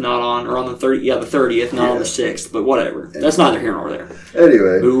 30th, not on the 30th, not on the 6th, but whatever. Anyway. That's neither here nor there.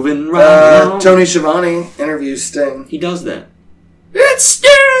 Anyway. Moving right on. Tony Schiavone interviews Sting. He does that. It's Sting!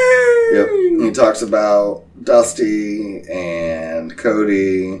 Yep. He talks about Dusty and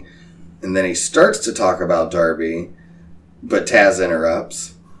Cody, and then he starts to talk about Darby, but Taz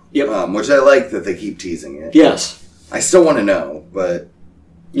interrupts. Yep. Which I like that they keep teasing it. Yes. I still want to know, but...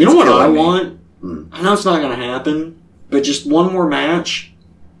 You know what I want? I know it's not going to happen. But just one more match.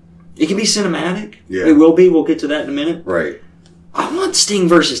 It can be cinematic. Yeah. It will be. We'll get to that in a minute. Right. I want Sting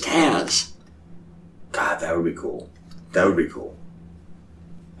versus Taz. God, that would be cool. That would be cool.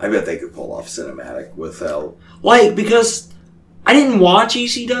 I bet they could pull off cinematic without... Because I didn't watch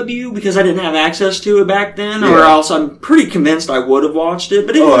ECW because I didn't have access to it back then, or else I'm pretty convinced I would have watched it.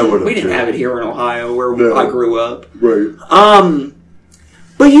 But we didn't have it here in Ohio where I grew up. Right.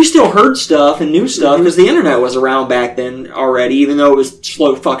 But you still heard stuff and knew stuff because the internet was around back then already, even though it was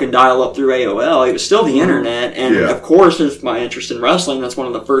slow fucking dial up through AOL. It was still the internet. And of course, it's my interest in wrestling. That's one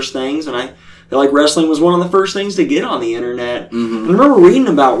of the first things. And I feel like wrestling was one of the first things to get on the internet. Mm-hmm. I remember reading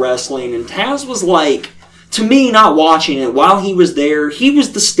about wrestling, and Taz was like, to me, not watching it, while he was there, he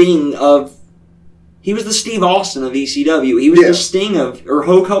was the Sting of... He was the Steve Austin of ECW. He was the Sting of... Or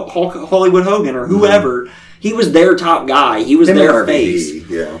Hollywood Hogan or whoever... Mm-hmm. He was their top guy. He was their face.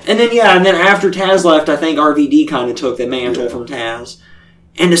 Yeah. And then after Taz left, I think RVD kind of took the mantle from Taz.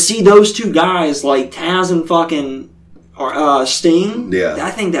 And to see those two guys, like Taz and fucking Sting, I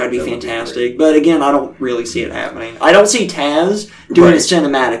think that would be fantastic. But again, I don't really see it happening. I don't see Taz doing a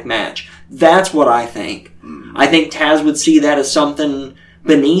cinematic match. That's what I think. I think Taz would see that as something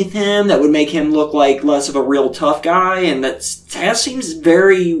beneath him that would make him look like less of a real tough guy. And Taz seems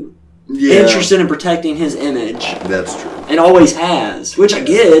very... interested in protecting his image. That's true. And always has. Which I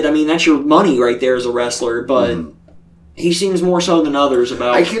get. I mean, that's your money right there as a wrestler. But he seems more so than others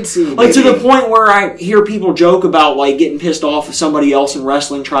about... I could see... Like, to the point where I hear people joke about, like, getting pissed off if somebody else in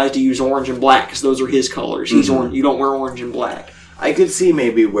wrestling tries to use orange and black because those are his colors. He's orange. You don't wear orange and black. I could see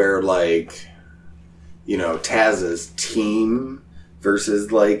maybe where, like, Taz's team...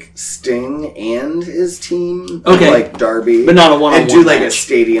 versus, like, Sting and his team. Okay. Like Darby. But not a one-on-one and do, like, match. A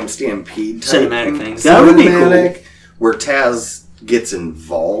stadium stampede type cinematic things. That would be cool. Where Taz gets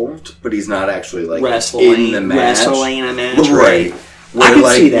involved, but he's not actually, like, wrestling in the match. Wrestling a match. Right. Where, I could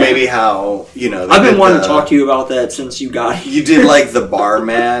like, see that. Maybe how, I've been wanting to talk to you about that since you got here. You did, like, the bar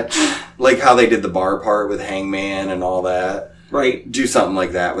match. Like how they did the bar part with Hangman and all that. Right. Do something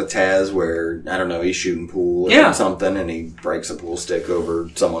like that with Taz where, I don't know, he's shooting pool or something and he breaks a pool stick over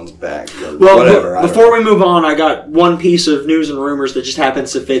someone's back or whatever. Before we move on, I got one piece of news and rumors that just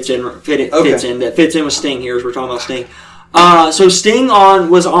happens to fit in with Sting here as we're talking about Sting. So Sting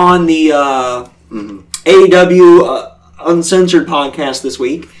was on the AEW Uncensored podcast this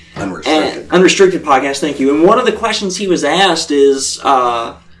week. Unrestricted podcast, thank you. And one of the questions he was asked is...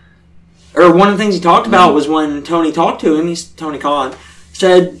 or one of the things he talked about was when Tony talked to him, Tony Khan,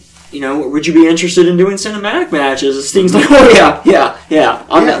 said, would you be interested in doing cinematic matches? And Sting's like, oh yeah,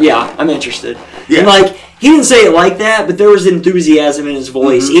 I'm interested. Yeah. And like, he didn't say it like that, but there was enthusiasm in his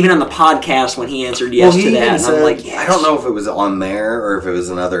voice, even on the podcast when he answered yes to that. And I'm like, yes. I don't know if it was on there or if it was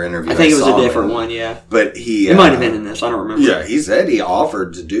another interview. I think it was a different one, yeah. But it might have been in this, I don't remember. Yeah, he said he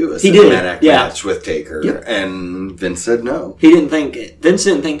offered to do a cinematic match with Taker, and Vince said no. Vince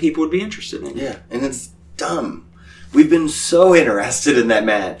didn't think people would be interested in it. Yeah, and it's dumb. We've been so interested in that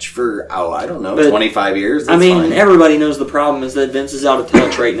match for, 25 years. That's fine. Everybody knows the problem is that Vince is out of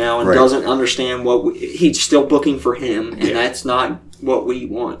touch right now and doesn't understand he's still booking for him, and that's not what we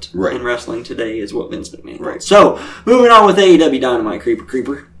want in wrestling today is what Vince McMahon wants. So, moving on with AEW Dynamite,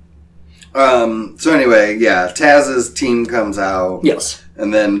 Creeper. So anyway, Taz's team comes out. Yes.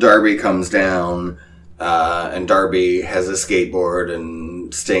 And then Darby comes down, and Darby has a skateboard,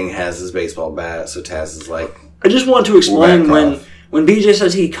 and Sting has his baseball bat, so Taz is like... I just want to explain when BJ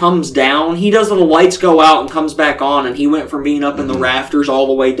says he comes down, he does the lights go out and comes back on, and he went from being up in the rafters all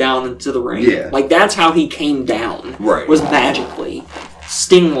the way down into the ring. Yeah. Like, that's how he came down. Right. Was magically.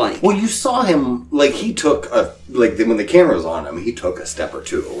 Sting-like. Well, you saw him, like, he took when the camera was on him, he took a step or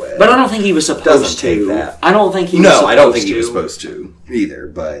two away. But I don't think he was supposed to. Take that. I don't think he was supposed to. No, I don't think he was supposed to either,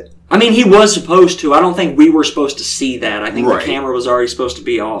 but... I mean, he was supposed to. I don't think we were supposed to see that. I think the camera was already supposed to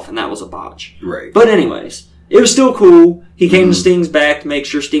be off, and that was a botch. Right. But anyways... It was still cool. He came to Sting's back to make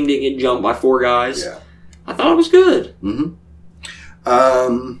sure Sting didn't get jumped by 4 guys. Yeah. I thought it was good.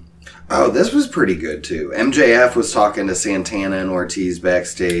 This was pretty good, too. MJF was talking to Santana and Ortiz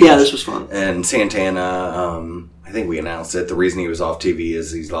backstage. Yeah, this was fun. And Santana, I think we announced it, the reason he was off TV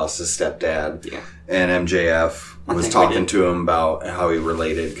is he's lost his stepdad. Yeah. And MJF was talking to him about how he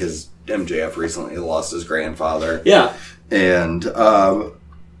related, because MJF recently lost his grandfather. Yeah. And,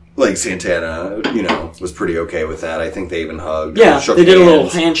 Santana, was pretty okay with that. I think they even hugged. Yeah, they did a little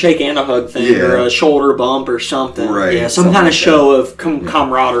handshake and a hug thing, or a shoulder bump or something. Right. Yeah, some kind of show of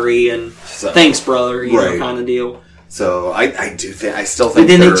camaraderie and thanks, brother, kind of deal. So I still think.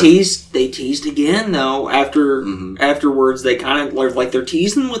 But then they teased again though. Afterwards, they kind of like they're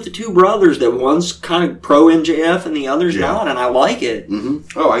teasing with the 2 brothers. That one's kind of pro MJF and the other's not, and I like it.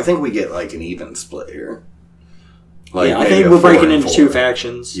 Mm-hmm. Oh, I think we get like an even split here. I think we're breaking into 2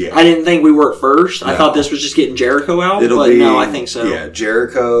 factions. Yeah. I didn't think we were at first. No. I thought this was just getting Jericho out, no, I think so. Yeah,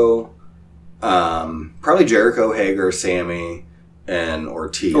 Jericho, probably Jericho, Hager, Sammy, and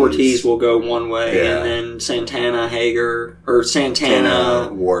Ortiz. Ortiz will go one way, and then Santana, Wardlow,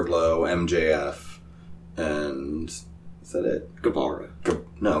 MJF, and is that it? Guevara.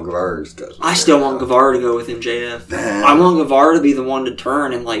 Guevara's does. I still want Guevara to go with MJF. I want Guevara to be the one to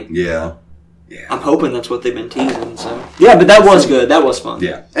turn and Yeah. I'm hoping that's what they've been teasing. So but that was good. That was fun.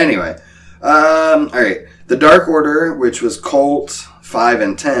 Yeah. Anyway, all right. The Dark Order, which was Colt 5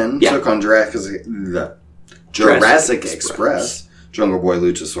 and 10, took on Jurassic Express, Jungle Boy,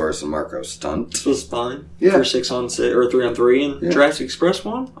 Luchasaurus, and Marco Stunt. This was fine. Yeah. For 6-on-6 or 3-on-3, and Jurassic Express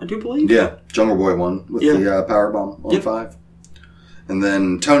won, I do believe. Yeah. Jungle Boy won with the powerbomb on 5. And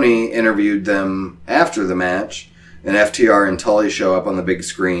then Tony interviewed them after the match. And FTR and Tully show up on the big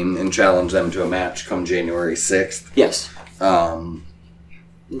screen and challenge them to a match come January 6th. Yes. 2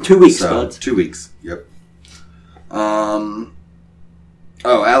 weeks, buds. 2 weeks, yep. Alex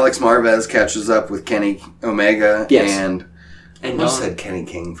Marvez catches up with Kenny Omega. Yes. And I almost said Kenny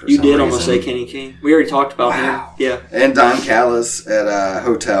King for some reason. You did almost say Kenny King. We already talked about him. Yeah. And Don Callis at a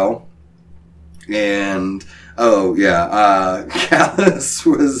hotel. And, Callis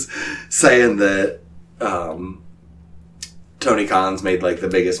was saying that... Tony Khan's made the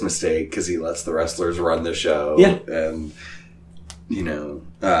biggest mistake because he lets the wrestlers run the show. Yeah. And,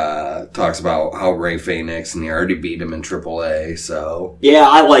 talks about how Rey Fenix and he already beat him in AAA, so. Yeah,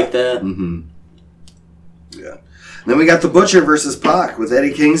 I like that. Mm-hmm. Yeah. Then we got the Butcher versus Pac with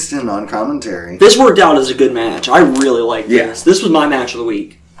Eddie Kingston on commentary. This worked out as a good match. I really like this. This was my match of the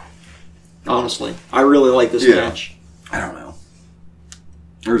week. Honestly. I really like this match. I don't know.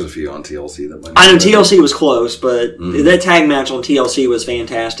 There's a few on TLC that might. I know TLC was close, but that tag match on TLC was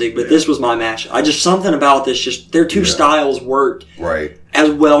fantastic. But this was my match. Something about this, just their two styles worked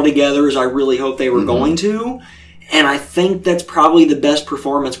as well together as I really hoped they were going to. And I think that's probably the best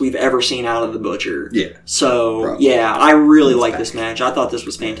performance we've ever seen out of the Butcher. Yeah. So, I really like this match. I thought this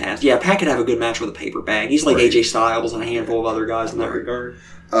was fantastic. Yeah, Pac could have a good match with a paper bag. He's like AJ Styles and a handful of other guys in that regard.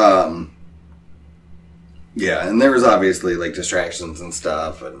 Yeah, and there was obviously like distractions and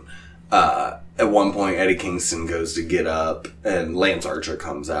stuff, and at one point Eddie Kingston goes to get up, and Lance Archer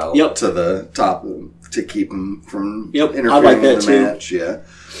comes out to the top to keep him from interfering in the match. Yeah,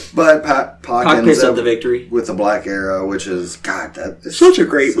 but Pac picks up the victory with the Black Arrow, which is that is such a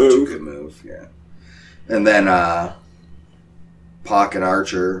great move, a good move. Yeah, and then Pac and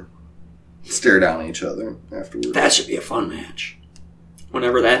Archer stare down each other afterwards. That should be a fun match.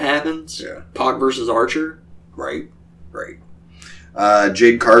 Whenever that happens, Pac versus Archer. Right.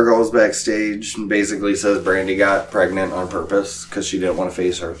 Jade Cargill's backstage and basically says Brandy got pregnant on purpose because she didn't want to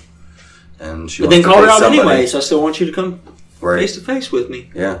face her. And she then called her out anyway, so I still want you to come face to face with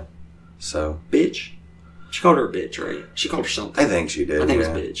me. Yeah. So. Bitch. She called her a bitch, right? She called her something. I think she did. I think it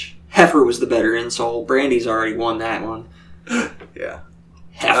was bitch. Heifer was the better insult. Brandy's already won that one. Yeah.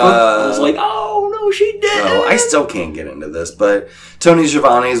 I was like, oh, no, she didn't. No, I still can't get into this, but Tony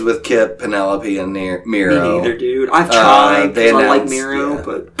Schiavone's with Kip, Penelope, and Miro. Me neither, dude. I've tried because I like Miro,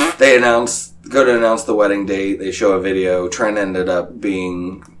 but... They go to announce the wedding date. They show a video. Trent ended up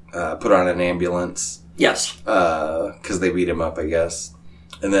being put on an ambulance. Yes. Because they beat him up, I guess.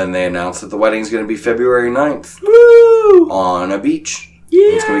 And then they announced that the wedding's going to be February 9th. Woo! On a beach.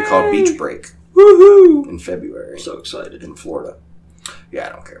 Yeah. It's going to be called Beach Break. Woohoo! In February. So excited. In Florida. Yeah, I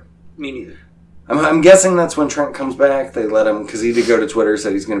don't care. Me neither. I'm guessing that's when Trent comes back. They let him, because he did go to Twitter,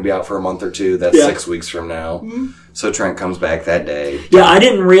 said he's going to be out for a month or two. That's 6 weeks from now. Mm-hmm. So Trent comes back that day. Yeah, I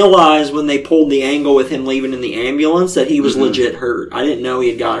didn't realize when they pulled the angle with him leaving in the ambulance that he was legit hurt. I didn't know he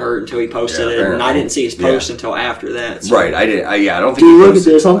had got hurt until he posted it, and I didn't see his post until after that. So. Right, I didn't. I don't think. Dude, look at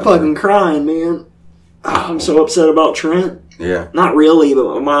this. I'm fucking crying, man. I'm so upset about Trent. Yeah. Not really,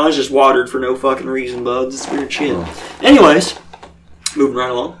 but my eyes just watered for no fucking reason, buds. It's weird shit. Anyways, moving right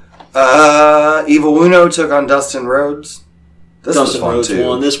along. Evil Uno took on Dustin Rhodes. Dustin Rhodes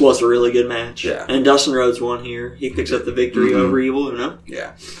won. This was a really good match. Yeah. And Dustin Rhodes won here. He picks up the victory over Evil Uno.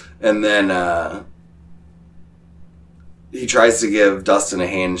 Yeah. And then he tries to give Dustin a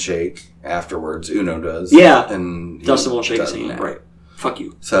handshake afterwards. Uno does. Yeah. And Dustin won't shake his hand. Right. Fuck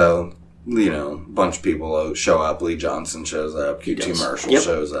you. So, a bunch of people show up. Lee Johnson shows up. QT Marshall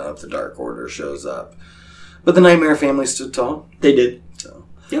shows up. The Dark Order shows up. But the Nightmare Family stood tall. They did. So.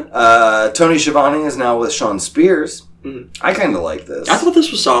 Yep. Tony Schiavone is now with Shawn Spears. Mm-hmm. I kind of like this. I thought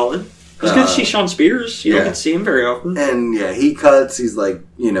this was solid. It's good to see Shawn Spears. You don't get to see him very often. And he cuts. He's like,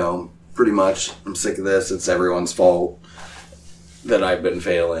 pretty much, I'm sick of this. It's everyone's fault that I've been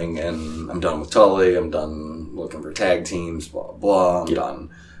failing, and I'm done with Tully. I'm done looking for tag teams, blah, blah. I'm done.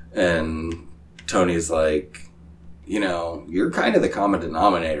 And Tony's like, you're kind of the common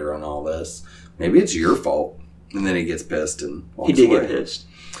denominator on all this. Maybe it's your fault. And then he gets pissed and walks away. He did get pissed.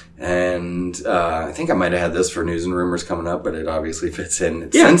 And I think I might have had this for news and rumors coming up, but it obviously fits in.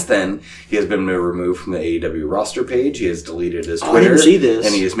 Yeah. Since then, he has been removed from the AEW roster page. He has deleted his Twitter. I didn't see this.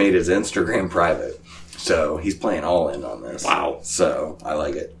 And he has made his Instagram private. So he's playing all in on this. Wow. So I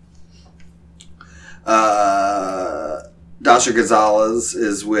like it. Dasha Gonzalez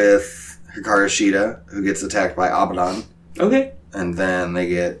is with Hikaru Shida, who gets attacked by Abaddon. Okay. And then they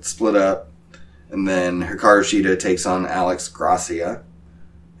get split up. And then Hikaru Shida takes on Alex Gracia.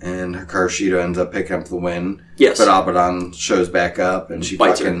 And Hikaru Shida ends up picking up the win. Yes. But Abaddon shows back up and she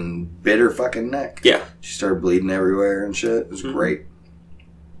fucking bit her fucking neck. Yeah. She started bleeding everywhere and shit. It was great.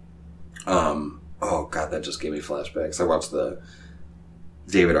 Oh, God, that just gave me flashbacks. I watched the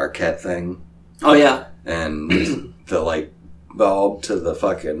David Arquette thing. Oh, yeah. And the light bulb to the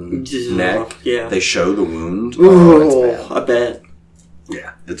fucking neck. Yeah. They show the wound. Oh, it's bad. I bet.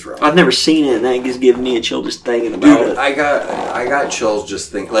 Yeah, it's rough. I've never seen it, and that just gives me a chill just thinking about it. I got chills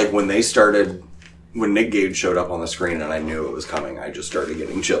just thinking, like, when Nick Gage showed up on the screen and I knew it was coming, I just started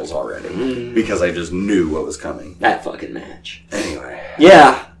getting chills already. Because I just knew what was coming. That fucking match. Anyway.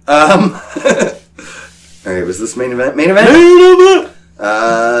 Yeah. Alright, was this main event? Main event?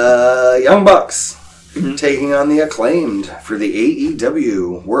 Young Bucks taking on the Acclaimed for the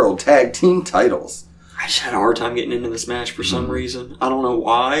AEW World Tag Team titles. I just had a hard time getting into this match for some reason. I don't know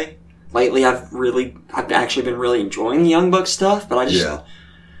why. Lately, I've actually been really enjoying the Young Bucks stuff, but I just,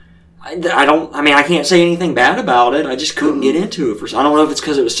 I can't say anything bad about it. I just couldn't get into it. I don't know if it's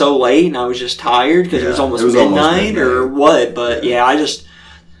because it was so late and I was just tired because it was almost midnight or what, but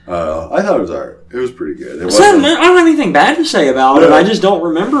I thought it was alright. It was pretty good. I don't have anything bad to say about it. I just don't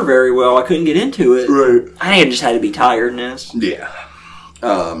remember very well. I couldn't get into it. Right. I think it just had to be tiredness. Yeah.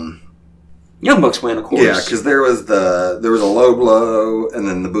 Young Bucks win, of course. Yeah, because there was a low blow and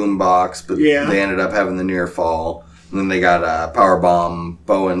then the boom box, but they ended up having the near fall. And then they got a powerbomb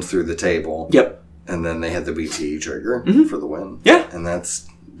Bowens through the table. Yep. And then they had the BTE trigger for the win. Yeah. And that's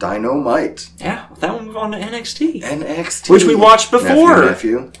Dynamite. Yeah, that one moved on to NXT. NXT. Which we watched before.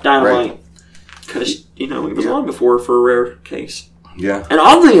 Nephew. Dynamite. Because, he was on before for a rare case. Yeah. And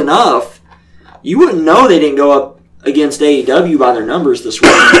oddly enough, you wouldn't know they didn't go up against AEW by their numbers this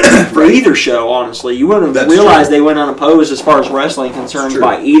week for either show, honestly. You wouldn't have realized they went unopposed as far as wrestling concerns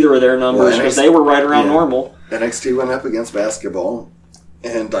by either of their numbers because they were right around normal. NXT went up against basketball,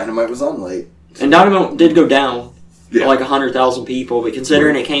 and Dynamite was on late. And Dynamite did go down for like 100,000 people, but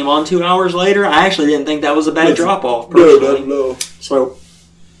considering it came on 2 hours later, I actually didn't think that was a bad drop-off, personally. No. So,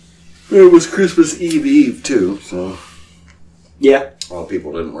 it was Christmas Eve, too, so... Yeah. A lot of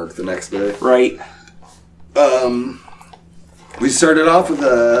people didn't work the next day. Right. We started off with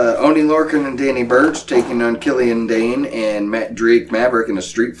Oney Lorcan and Danny Burch taking on Killian Dane and Drake Maverick in a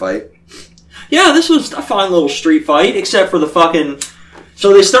street fight. Yeah, this was a fine little street fight, except for the fucking...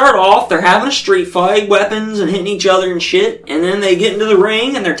 So they start off, they're having a street fight, weapons and hitting each other and shit, and then they get into the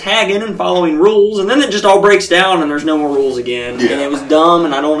ring and they're tagging and following rules, and then it just all breaks down and there's no more rules again. Yeah. And it was dumb,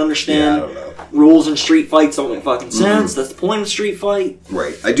 and I don't understand. Yeah, I don't know. Rules in street fights don't make fucking sense. That's the point of street fight.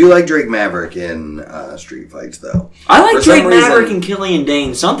 Right. I do like Drake Maverick in street fights, though. I like Drake Maverick and Killian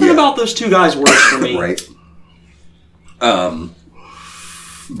Dane. Something about those two guys works for me. Right.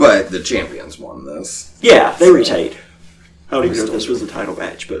 But the champions won this. Yeah, they retained. I don't even know if this was a title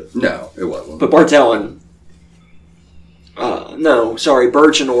match, but... No, it wasn't. But Bartel and...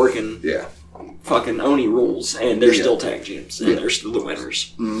 Burch and Orkin. Yeah. Fucking Oney rules, and they're still tag champs, and they're still the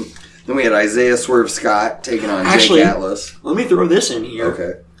winners. Mm-hmm. Then we had Isaiah Swerve Scott taking on Jake Atlas. Let me throw this in here.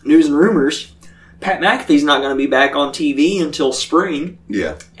 Okay. News and rumors. Pat McAfee's not going to be back on TV until spring.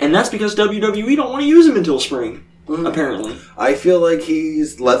 Yeah. And that's because WWE don't want to use him until spring, apparently. I feel like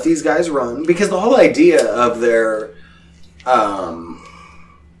he's let these guys run, because the whole idea of their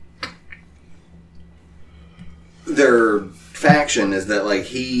faction is that, like,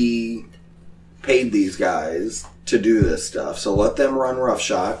 he paid these guys to do this stuff, so let them run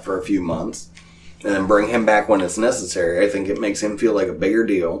roughshod for a few months and then bring him back when it's necessary. I think it makes him feel like a bigger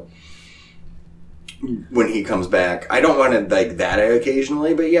deal when he comes back. I don't want it like that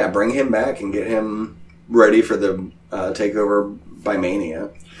occasionally, but yeah, bring him back and get him ready for the takeover by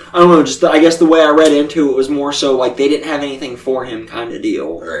Mania. I don't know, I guess the way I read into it was more so like they didn't have anything for him kind of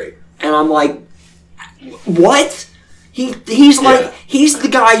deal. Right. And I'm like, what? He's like, he's the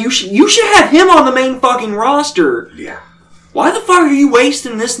guy you should have him on the main fucking roster. Yeah. Why the fuck are you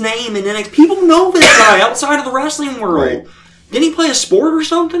wasting this name in NXT? People know this guy outside of the wrestling world. Right. Didn't he play a sport or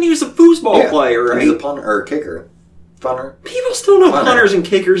something? He was a foosball player, right? He's a punter or kicker. Punter. People still know punters and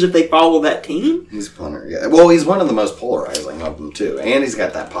kickers if they follow that team. He's a punter, yeah. Well, he's one of the most polarizing of them, too. And he's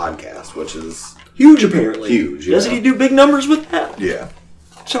got that podcast, which is... huge, apparently. Huge, yeah. Doesn't he do big numbers with that? Yeah.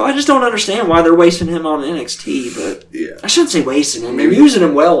 So I just don't understand why they're wasting him on NXT, but... Yeah. I shouldn't say wasting him. They're using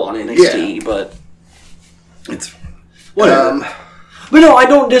him well on NXT, but... It's... whatever. But no, I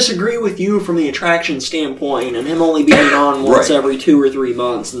don't disagree with you from the attraction standpoint, and him only being on once every 2 or 3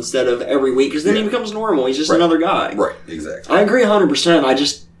 months instead of every week, because then he becomes normal. He's just another guy. Right, exactly. I agree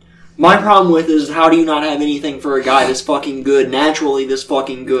 100%. My problem with is how do you not have anything for a guy this fucking good, naturally this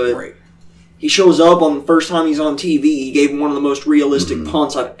fucking good? Right. He shows up on the first time he's on TV. He gave him one of the most realistic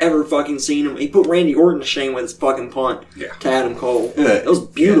punts I've ever fucking seen him. He put Randy Orton to shame with his fucking punt to Adam Cole. That was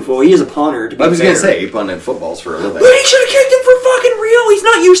beautiful. He is a punter, to be fair. I was going to say, he punted footballs for a living. But he should have kicked him for fucking real. He's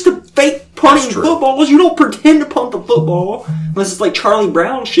not used to fake punting footballs. You don't pretend to punt the football. Unless it's like Charlie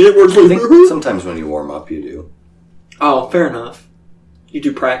Brown shit, where it's like... I think sometimes when you warm up, you do. Oh, fair enough. You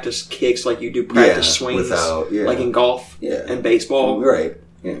do practice kicks like you do practice swings. Like in golf and baseball. Right,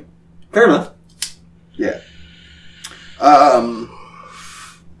 yeah. Fair enough. Yeah.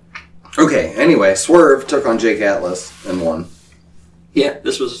 Okay, anyway, Swerve took on Jake Atlas and won. Yeah,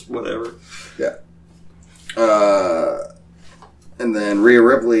 this was whatever. Yeah. And then Rhea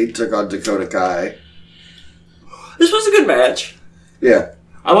Ripley took on Dakota Kai. This was a good match. Yeah.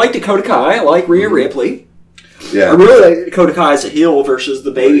 I like Dakota Kai. I like Rhea Ripley. Yeah. I really like Dakota Kai as a heel versus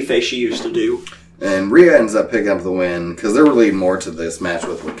the babyface she used to do. And Rhea ends up picking up the win because there were leading more to this match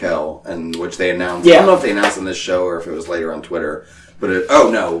with Raquel, and which they announced. Yeah. I don't know if they announced on this show or if it was later on Twitter. But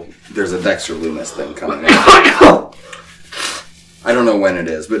there's a Dexter Lumis thing coming out. I I don't know when it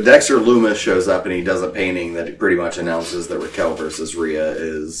is, but Dexter Lumis shows up and he does a painting that pretty much announces that Raquel versus Rhea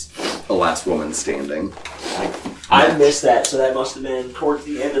is a last woman standing. I missed that, so that must have been towards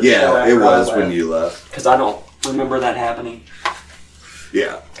the end of the show. Yeah, it was when you left. Because I don't remember that happening.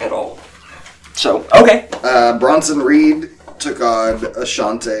 Yeah. At all. So, okay. Bronson Reed took on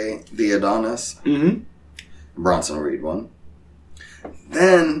Ashante the Adonis. Mm-hmm. Bronson Reed won.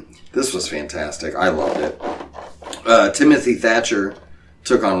 Then, this was fantastic. I loved it. Timothy Thatcher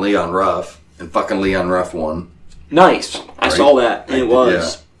took on Leon Ruff, and fucking Leon Ruff won. Nice. I saw that, and it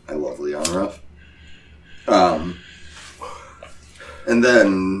was. Yeah, I love Leon Ruff. And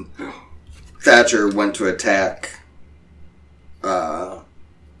then Thatcher went to attack Ruff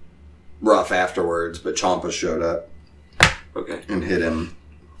afterwards, but Ciampa showed up. Okay. And hit him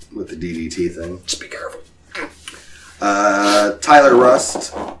with the DDT thing. Just be careful. Tyler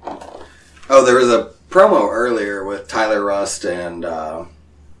Rust. Oh, there was a promo earlier with Tyler Rust and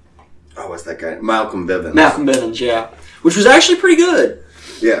what's that guy? Malcolm Bivens. Malcolm Bivens, yeah. Which was actually pretty good.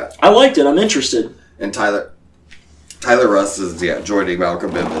 Yeah. I liked it. I'm interested. And Tyler Rust is joining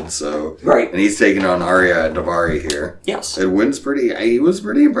Malcolm Bivens, so right. And he's taking on Arya Davari here. Yes. He was pretty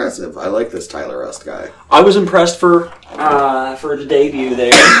impressive. I like this Tyler Rust guy. I was impressed for the debut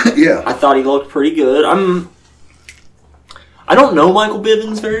there. Yeah. I thought he looked pretty good. I don't know Michael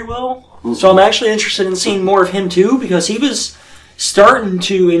Bivens very well, so I'm actually interested in seeing more of him too, because he was starting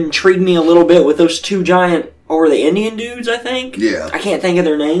to intrigue me a little bit with those two giant the Indian dudes, I think. Yeah. I can't think of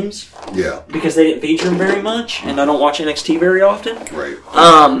their names. Yeah. Because they didn't feature them very much, and I don't watch NXT very often. Right.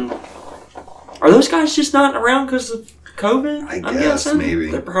 Are those guys just not around because of COVID? I'm guessing.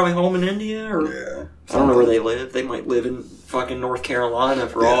 Maybe. They're probably home in India, or yeah. I don't know where they live. They might live in fucking North Carolina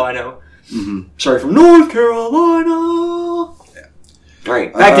for all I know. Mm-hmm. Sorry, from North Carolina. Yeah. All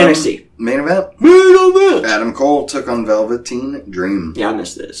right, back to NXT. Main event. Adam Cole took on Velveteen Dream. Yeah, I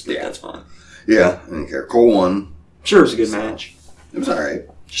missed this, but that's fine. Yeah, I didn't care. Cole won. Sure, it was a good match. It was alright.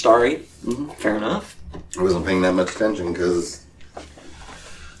 Just alright. Mm-hmm. Fair enough. I wasn't paying that much attention because...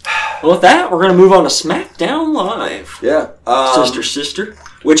 Well, with that, we're going to move on to SmackDown Live. Yeah. Sister.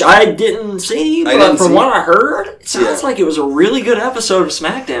 Which I didn't see, but from what I heard, it sounds like it was a really good episode of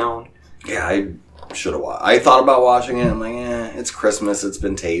SmackDown. Yeah, I should have watched. I thought about watching it. I'm like, it's Christmas. It's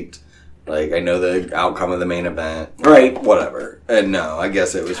been taped. Like, I know the outcome of the main event. Right. Whatever. And no, I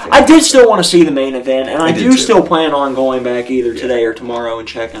guess it was... I did still want to see the main event, and I do still plan on going back either today or tomorrow and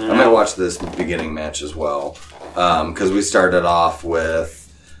checking it out. I'm going to watch this beginning match as well. Because we started off with...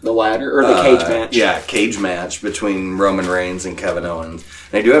 The ladder, or the cage match. Yeah, cage match between Roman Reigns and Kevin Owens.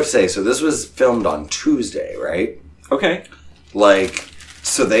 And I do have to say, so this was filmed on Tuesday, right? Okay.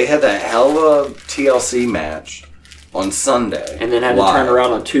 So they had that hell of a TLC match on Sunday. And then had to turn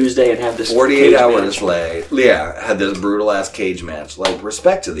around on Tuesday and have this 48 hours late. Yeah, had this brutal-ass cage match.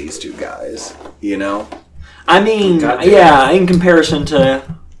 Respect to these two guys, you know? I mean, in comparison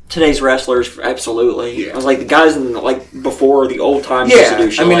to today's wrestlers, absolutely. Yeah. I was like, the guys before the old times used to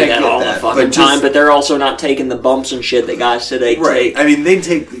do shit like that all the fucking time, but they're also not taking the bumps and shit that guys today take. I mean, they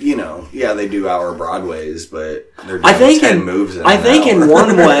take, they do hour Broadways, but they're doing 10 moves in an hour. In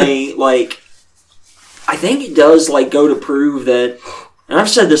one way, I think it does go to prove that, and I've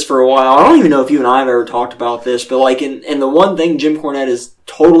said this for a while, I don't even know if you and I have ever talked about this, but and the one thing Jim Cornette is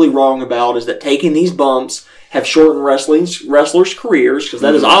totally wrong about is that taking these bumps have shortened wrestlers' careers, because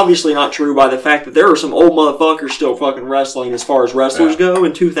that is obviously not true by the fact that there are some old motherfuckers still fucking wrestling as far as wrestlers go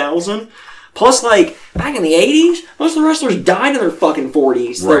in 2000. Plus, back in the 80s, most of the wrestlers died in their fucking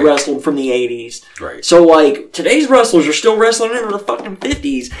 40s that wrestled from the 80s. Right. So, today's wrestlers are still wrestling into the fucking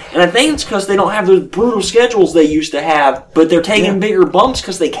 50s. And I think it's because they don't have those brutal schedules they used to have, but they're taking bigger bumps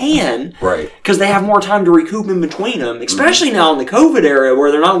because they can. Right. Because they have more time to recoup in between them, especially now in the COVID era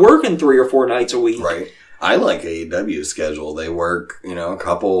where they're not working 3 or 4 nights a week. Right. I like AEW's schedule. They work, a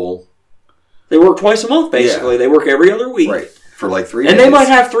couple... They work twice a month, basically. Yeah. They work every other week. Right. For 3 days. And they might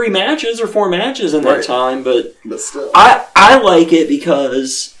have 3 matches or 4 matches in that time, but still. I like it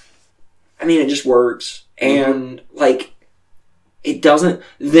because, it just works. And, it doesn't...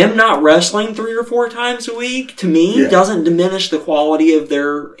 Them not wrestling 3 or 4 times a week, to me, doesn't diminish the quality of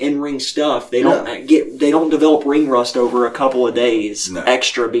their in-ring stuff. They don't they don't develop ring rust over a couple of days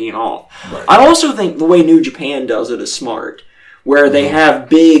extra being off. Right. I also think the way New Japan does it is smart, where they have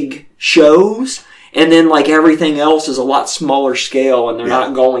big shows... And then, everything else is a lot smaller scale, and they're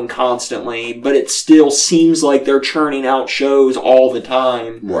not going constantly, but it still seems like they're churning out shows all the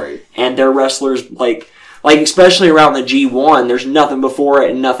time. Right. And their wrestlers, Like, especially around the G1, there's nothing before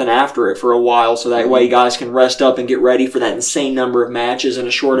it and nothing after it for a while, so that way guys can rest up and get ready for that insane number of matches in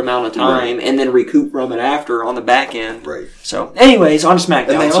a short amount of time, and then recoup from it after on the back end. Right. So, anyways, on SmackDown.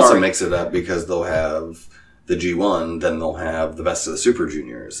 And they also mix it up because they'll have the G1, then they'll have the best of the Super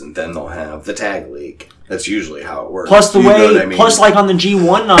Juniors, and then they'll have the Tag League. That's usually how it works. Plus, plus, like on the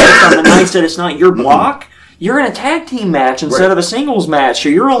G1 nights, on the nights that it's not your block, you're in a tag team match instead of a singles match, so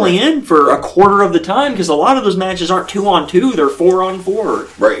you're only in for a quarter of the time, because a lot of those matches aren't 2-on-2, they're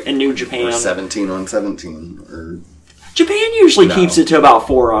 4-on-4. Right. In New Japan. Or 17-on-17. Japan usually keeps it to about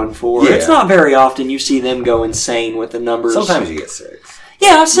 4-on-4. Yeah. It's not very often you see them go insane with the numbers. Sometimes you get 6.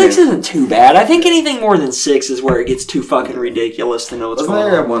 Yeah, 6 isn't too bad. I think anything more than 6 is where it gets too fucking ridiculous to know what's going on.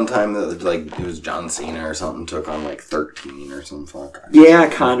 Wasn't there at one time that like it was John Cena or something took on like 13 or some fuck? Yeah, I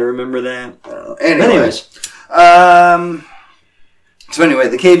kind of remember that. Anyways. So anyway,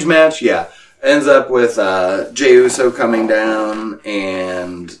 the cage match, ends up with Jey Uso coming down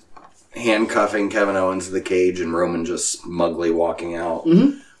and handcuffing Kevin Owens to the cage and Roman just smugly walking out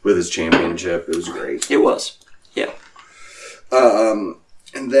with his championship. It was great. It was. Yeah.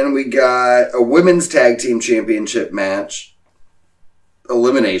 And then we got a women's tag team championship match.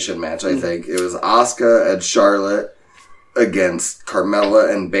 Elimination match, I think. It was Asuka and Charlotte against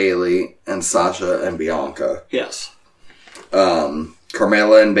Carmella and Bayley and Sasha and Bianca. Yes.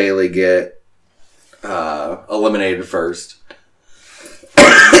 Carmella and Bayley get eliminated first.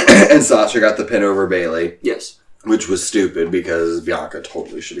 And Sasha got the pin over Bayley. Yes. Which was stupid because Bianca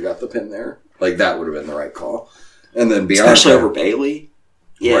totally should have got the pin there. Like, that would have been the right call. And then Bianca... Especially over Bayley.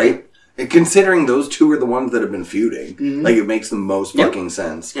 Yeah. Right? And considering those two are the ones that have been feuding, like, it makes the most fucking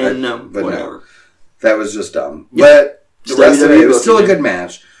sense. And but whatever. No, that was just dumb. Yep. But the rest of it was still a good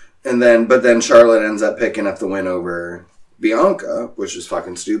match. And then Charlotte ends up picking up the win over Bianca, which is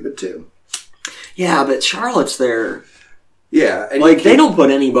fucking stupid too. Yeah, but Charlotte's there. Yeah. And like, they don't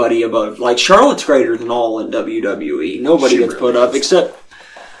put anybody above... Like, Charlotte's greater than all in WWE. Nobody gets put up, except...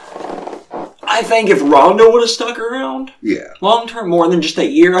 I think if Ronda would have stuck around, long term, more than just a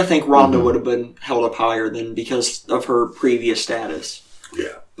year, I think Ronda would have been held up higher than because of her previous status.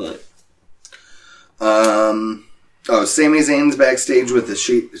 Yeah, but Sami Zayn's backstage with the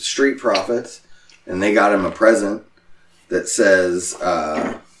Street Profits, and they got him a present that says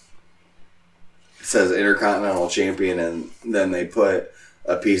Intercontinental Champion, and then they put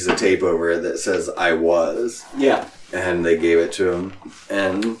a piece of tape over it that says "I was." Yeah, and they gave it to him,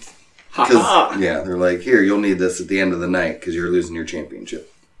 and. They're like, here, you'll need this at the end of the night because you're losing your championship.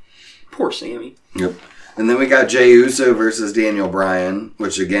 Poor Sammy. Yep. And then we got Jey Uso versus Daniel Bryan,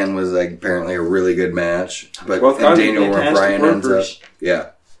 which again was like apparently a really good match. But and Daniel Bryan ends up,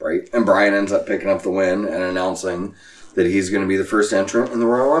 and Bryan ends up picking up the win and announcing that he's going to be the first entrant in the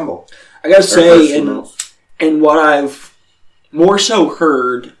Royal Rumble. I gotta say, and what I've more so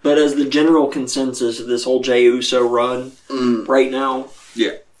heard, but as the general consensus of this whole Jey Uso run right now,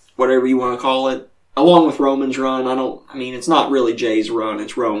 whatever you want to call it, along with Roman's run. It's not really Jay's run,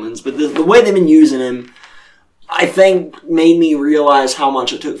 it's Roman's, but the way they've been using him, I think, made me realize how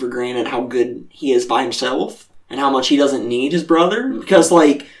much it took for granted how good he is by himself, and how much he doesn't need his brother, because,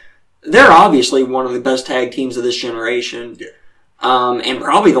 like, they're obviously one of the best tag teams of this generation, and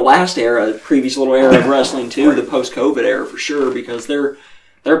probably the last era, previous little era of wrestling, too, the post-COVID era, for sure, because they're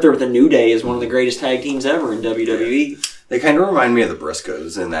up there with the New Day as one of the greatest tag teams ever in WWE. They kind of remind me of the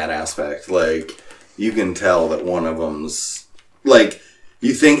Briscoes in that aspect. Like, you can tell that one of them's... Like,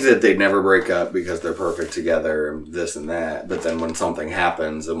 you think that they'd never break up because they're perfect together and this and that, but then when something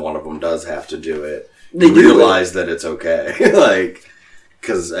happens and one of them does have to do it, you realize that it's okay. Like,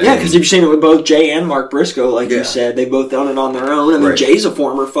 because... because you've seen it with both Jay and Mark Briscoe, like you said. They've both done it on their own. I mean, Jay's a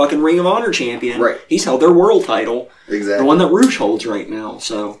former fucking Ring of Honor champion. Right. He's held their world title. Exactly. The one that Rouge holds right now,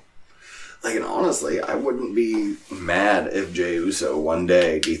 so... Like, and honestly, I wouldn't be mad if Jey Uso one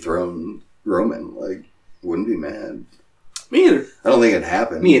day dethroned Roman. Like, wouldn't be mad. Me either. I don't think it'd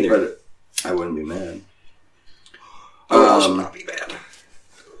happen. Me either. But I wouldn't be mad. I would also not be mad.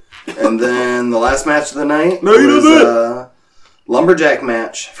 And then the last match of the night was a lumberjack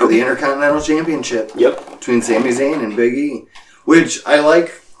match for the Intercontinental Championship. Yep. Between Sami Zayn and Big E. Which I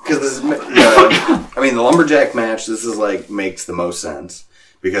like, because this is... the lumberjack match, this is like, makes the most sense.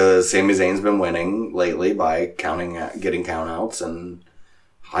 Because Sami Zayn's been winning lately by getting countouts and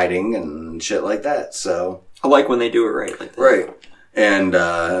hiding and shit like that. So I like when they do it right like that. Right. And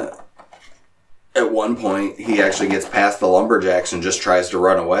at one point, he actually gets past the lumberjacks and just tries to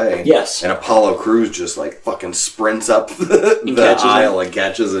run away. Yes. And Apollo Crews just like fucking sprints up the aisle and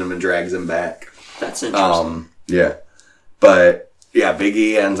catches him and drags him back. That's interesting. Yeah. But yeah, Big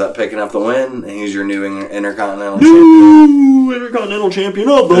E ends up picking up the win, and he's your new Intercontinental Champion. Intercontinental Champion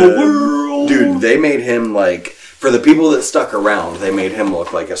of the world. Dude, they made him like... For the people that stuck around, they made him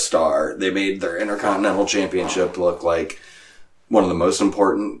look like a star. They made their Intercontinental Championship look like one of the most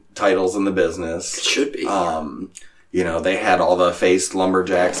important titles in the business. It should be. They had all the faced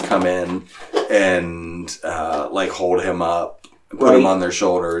lumberjacks come in and hold him up, put him on their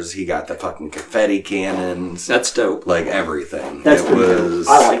shoulders. He got the fucking confetti cannons. That's dope. Like everything. That's dope.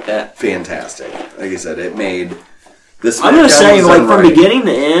 I like that. Fantastic. Like I said, it made... I'm going to say, from beginning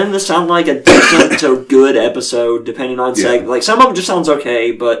to end, this sounded like a decent to good episode, depending on segment. Like, some of it just sounds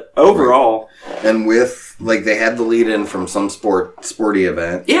okay, but overall... Right. And with, they had the lead-in from some sporty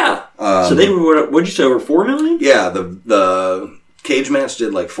event. Yeah. So they were, what'd you say, over 4 million? Yeah, the cage match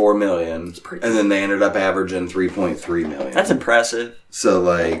did, 4 million. And then they ended up averaging 3.3 million. That's impressive. So,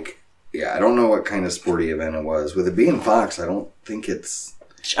 I don't know what kind of sporty event it was. With it being Fox, I don't think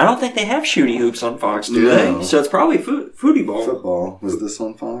they have shooty hoops on Fox, do they? So it's probably foodie ball. Football. Was this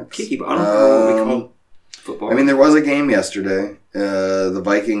on Fox? Kiki ball. I don't know what we call football. I mean, there was a game yesterday. The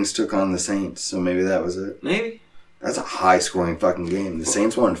Vikings took on the Saints, so maybe that was it. Maybe. That's a high-scoring fucking game. The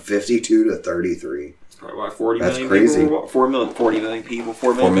Saints won 52-33. That's probably why 40 That's million crazy. people 40 million people.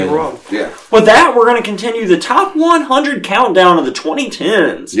 4 million people were on. Yeah. With that, we're going to continue the top 100 countdown of the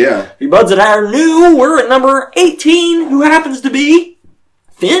 2010s. Yeah. For you buds that are new, we're at number 18, who happens to be...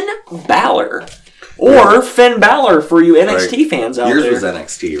 Finn Balor. Or Finn Balor for you NXT fans out Yours there. was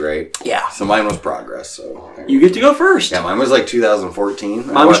NXT, right? Yeah. So mine was Progress, so... You get to go first. Yeah, mine was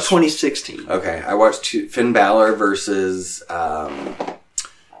 2014. Mine was 2016. Okay, I watched Finn Balor versus Zack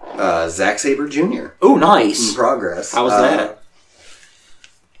Sabre Jr. Oh, nice. In Progress. How was that?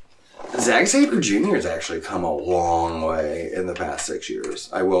 Zack Sabre Jr. has actually come a long way in the past 6 years.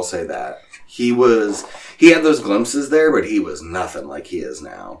 I will say that. He had those glimpses there, but he was nothing like he is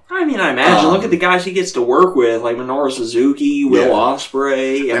now. I mean, I imagine. Look at the guys he gets to work with, like Minoru Suzuki, Will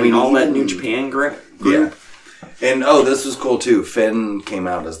Ospreay. I mean, all that New Japan group. Yeah. And, this was cool, too. Finn came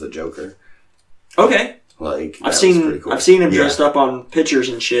out as the Joker. Okay. I've seen him dressed up on pictures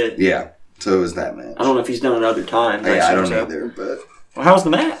and shit. Yeah. So it was that match. I don't know if he's done it other times. Yeah, I don't either, but... Well, how was the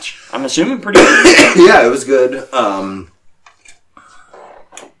match? I'm assuming pretty good. Yeah, it was good.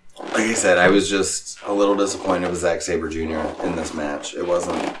 Like I said, I was just a little disappointed with Zack Sabre Jr. in this match. It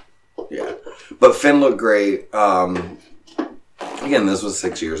wasn't... Yeah. But Finn looked great. Again, this was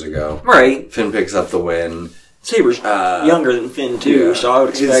 6 years ago. Right. Finn picks up the win. Sabre's younger than Finn, too, so I would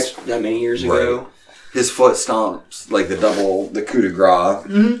expect that many years ago. Right. His foot stomps, the coup de grace.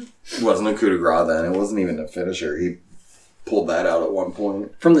 Mm-hmm. It wasn't a coup de grace then. It wasn't even a finisher. He pulled that out at one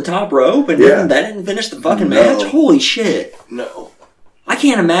point. From the top rope? And that didn't finish the fucking match? Holy shit. No. I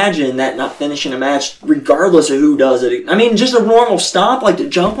can't imagine that not finishing a match regardless of who does it. I mean, just a normal stomp, like to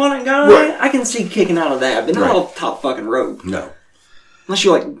jump on a guy, right. I can see kicking out of that, but not off the top fucking rope. No. Unless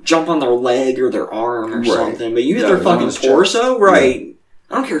you, jump on their leg or their arm or something. But you hit their fucking torso? Right. Yeah.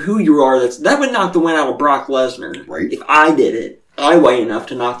 I don't care who you are. That would knock the win out of Brock Lesnar. Right. If I did it. I weigh enough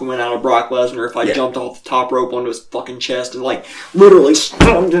to knock the win out of Brock Lesnar if I jumped off the top rope onto his fucking chest and, literally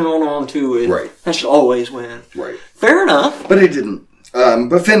stomped down onto it. Right. That should always win. Right. Fair enough. But it didn't.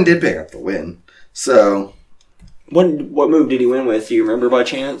 But Finn did pick up the win. So... What move did he win with? Do you remember by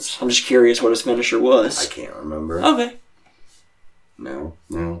chance? I'm just curious what his finisher was. I can't remember. Okay. No.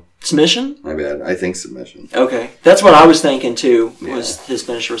 Submission? My bad. I think submission. Okay. That's what I was thinking, too, was his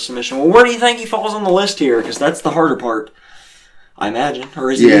finisher was submission. Well, where do you think he falls on the list here? Because that's the harder part, I imagine.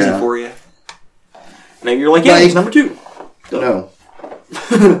 Or is it easy for you? Maybe you're he's number 2. No.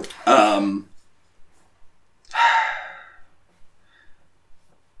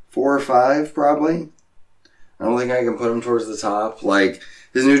 4 or 5, probably. I don't think I can put him towards the top.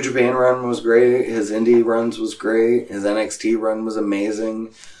 His New Japan run was great. His indie runs was great. His NXT run was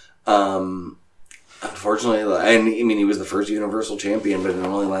amazing. Unfortunately, he was the first Universal Champion, but it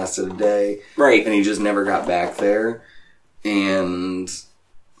only lasted a day. Right. And he just never got back there. And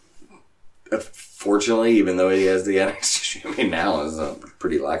fortunately, even though he has the NXT Champion now, is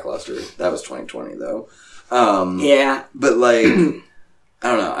pretty lackluster. That was 2020, though. Yeah. But, I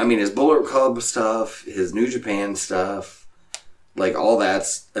don't know. I mean, his Bullet Club stuff, his New Japan stuff, all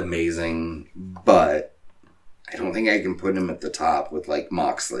that's amazing, but I don't think I can put him at the top with,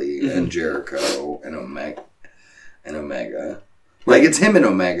 Moxley and Jericho and Omega. It's him and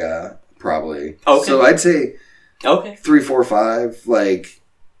Omega, probably. Okay. So I'd say 3, 4, 5,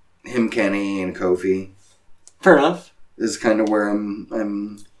 him, Kenny, and Kofi. Fair enough. Is kind of where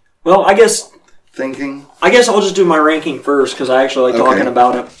I'm well, I guess... thinking. I guess I'll just do my ranking first, because I actually like talking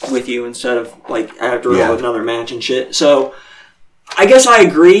about it with you instead of, after another match and shit. So... I guess I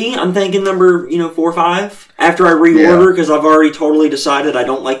agree. I'm thinking number 4 or 5 after I reorder because I've already totally decided I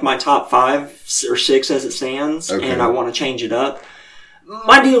don't like my top 5 or 6 as it stands, and I want to change it up.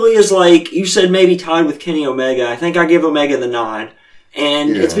 My deal is like you said, maybe tied with Kenny Omega. I think I give Omega the nod,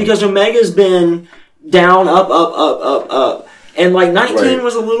 and it's because Omega's been down, up. And like 19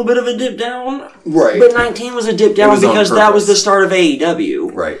 was a little bit of a dip down, right? But 19 was a dip down because that was the start of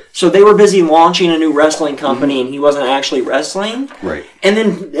AEW, right? So they were busy launching a new wrestling company, and he wasn't actually wrestling, right? And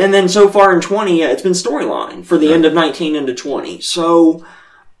then so far in 20, it's been storyline for the end of 19 into 20. So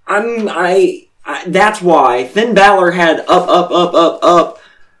I that's why Finn Balor had up,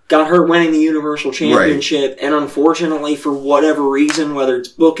 got hurt winning the Universal Championship, and unfortunately for whatever reason, whether it's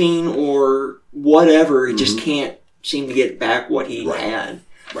booking or whatever, it just can't seem to get back what he had.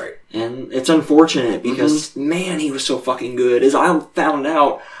 Right. And it's unfortunate because, man, he was so fucking good. As I found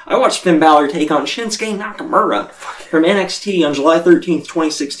out, I watched Finn Balor take on Shinsuke Nakamura from NXT on July 13th,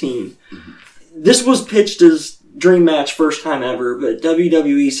 2016. This was pitched as dream match first time ever, but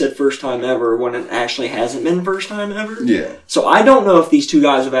WWE said first time ever when it actually hasn't been first time ever. Yeah. So I don't know if these two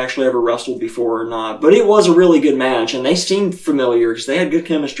guys have actually ever wrestled before or not, but it was a really good match, and they seemed familiar because they had good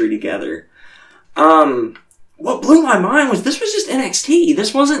chemistry together. What blew my mind was this was just NXT.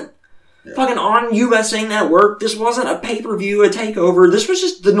 This wasn't fucking on USA Network. This wasn't a pay-per-view, a takeover. This was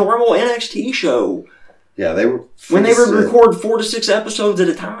just the normal NXT show. Yeah, they were... When they would record 4 to 6 episodes at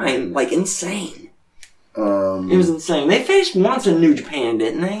a time. Like, insane. It was insane. They faced once in New Japan,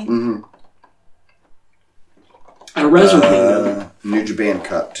 didn't they? Mm-hmm. At Wrestle Kingdom. New Japan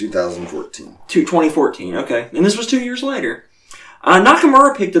Cup, 2014. 2014, okay. And this was 2 years later.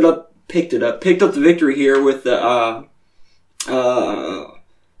 Nakamura picked up the victory here with the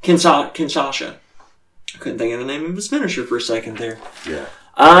Kinshasa. I couldn't think of the name of his finisher for a second there. Yeah.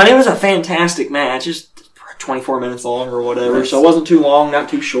 And it was a fantastic match. Just 24 minutes long or whatever, so it wasn't too long, not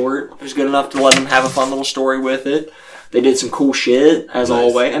too short. It was good enough to let them have a fun little story with it. They did some cool shit, as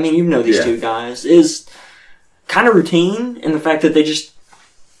always. I mean, you know these two guys. Is kind of routine in the fact that they just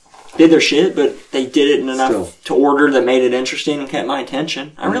did their shit, but they did it in enough to order that made it interesting and kept my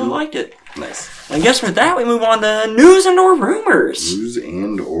attention. I really liked it. Nice. I guess with that, we move on to news and or rumors. News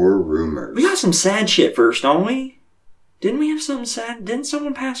and or rumors. We got some sad shit first, don't we? Didn't we have something sad? Didn't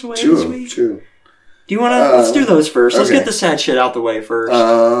someone pass away this week? Two. Do you want to... let's do those first. Let's get the sad shit out the way first.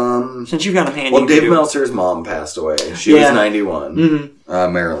 Since you've got them handy. Well, Dave Meltzer's mom passed away. She was 91.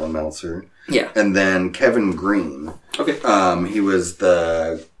 Mm-hmm. Marilyn Meltzer. Yeah. And then Kevin Green. Okay. He was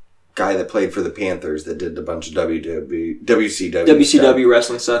the guy that played for the Panthers that did a bunch of WCW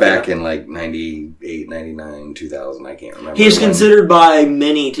wrestling stuff. Back in like 98, 99, 2000. I can't remember. He's considered by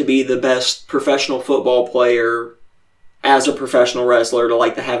many to be the best professional football player as a professional wrestler,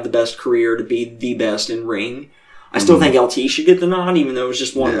 to have the best career, to be the best in ring. I still think LT should get the nod, even though it was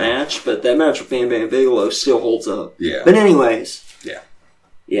just one match, but that match with Bam Bam Bigelow still holds up. Yeah. But anyways. Yeah.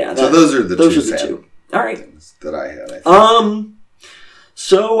 Yeah. So those are the two. All right. Things that I had, I think.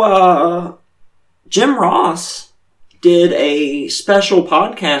 So, Jim Ross did a special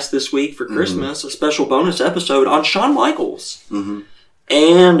podcast this week for Christmas, a special bonus episode on Shawn Michaels. Mm-hmm.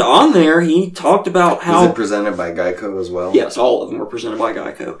 And on there, he talked about how... Was it presented by Geico as well? Yes, all of them were presented by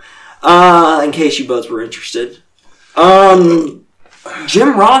Geico. In case you buds were interested. Jim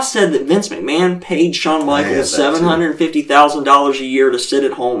Ross said that Vince McMahon paid Shawn Michaels $750,000 a year to sit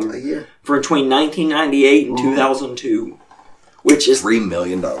at home for between 1998 and 2002. Which is $3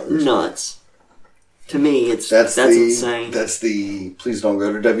 million. Nuts. To me, that's insane. That's the please don't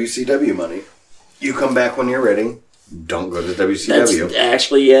go to WCW money. You come back when you're ready. Don't go to WCW. That's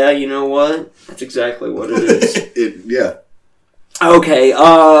actually, you know what? That's exactly what it is. Okay.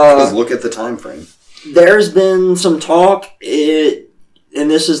 Because look at the time frame. There's been some talk. And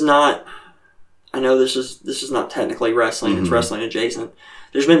this is not. I know this is not technically wrestling. It's wrestling adjacent.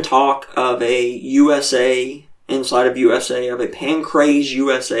 There's been talk of a USA. Inside of USA, of a Pancrase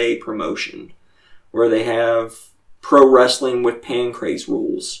USA promotion where they have pro wrestling with Pancrase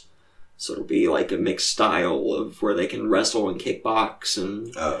rules. So it'll be like a mixed style of where they can wrestle and kickbox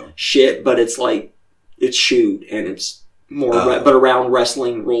and shit, but it's like, it's shoot and it's more, but around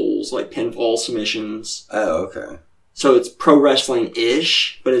wrestling rules, like pinfall submissions. Oh, okay. So it's pro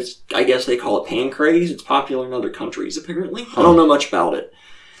wrestling-ish, but it's, I guess they call it Pancrase. It's popular in other countries, apparently. I don't know much about it.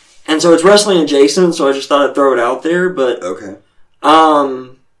 And so it's wrestling adjacent, so I just thought I'd throw it out there, but... Okay.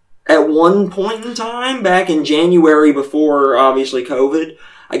 At one point in time, back in January before, obviously, COVID,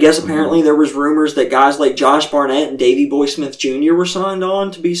 I guess apparently there was rumors that guys like Josh Barnett and Davey Boy Smith Jr. were signed on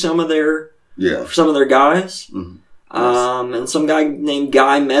to be some of their guys. Mm-hmm. And some guy named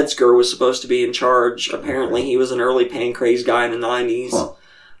Guy Metzger was supposed to be in charge. Apparently, he was an early pancrase guy in the 90s.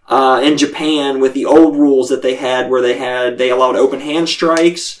 In Japan, with the old rules that they had, where they allowed open hand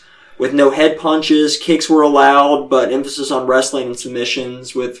strikes with no head punches, kicks were allowed, but emphasis on wrestling and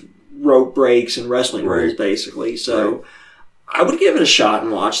submissions with rope breaks and wrestling rules, basically. So I would give it a shot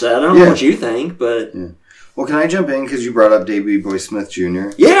and watch that. I don't know what you think, but... Yeah. Well, can I jump in because you brought up Davey Boy Smith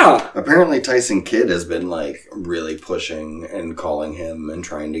Jr.? Yeah. Apparently Tyson Kidd has been like really pushing and calling him and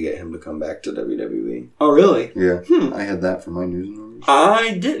trying to get him to come back to WWE. Oh, really? Yeah. I had that for my news and numbers.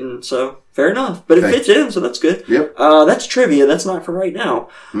 I didn't, so fair enough. But it fits in, so that's good. Yep. That's trivia. That's not for right now.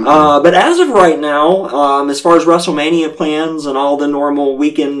 But as of right now, as far as WrestleMania plans and all the normal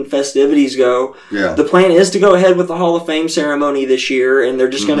weekend festivities go, the plan is to go ahead with the Hall of Fame ceremony this year, and they're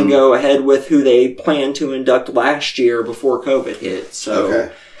just going to go ahead with who they planned to induct last year before COVID hit. So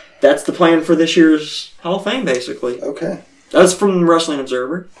that's the plan for this year's Hall of Fame, basically. Okay. That's from the Wrestling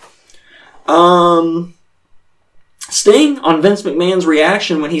Observer. Sting, on Vince McMahon's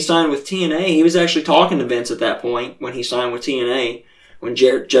reaction when he signed with TNA, he was actually talking to Vince at that point when he signed with TNA, when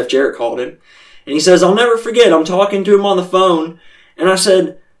Jeff Jarrett called him. And he says, I'll never forget, I'm talking to him on the phone, and I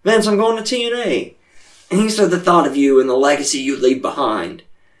said, Vince, I'm going to TNA. And he said, the thought of you and the legacy you leave behind.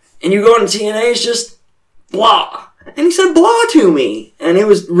 And you going to TNA is just blah. And he said blah to me. And it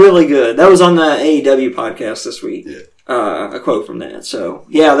was really good. That was on the AEW podcast this week. A quote from that. So,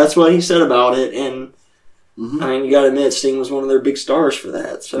 yeah, that's what he said about it, and I mean, you gotta admit, Sting was one of their big stars for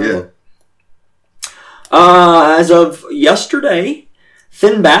that. So, as of yesterday,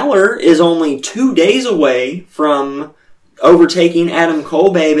 Finn Balor is only 2 days away from overtaking Adam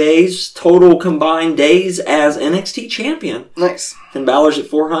Cole Bebe's total combined days as NXT champion. Nice. Finn Balor's at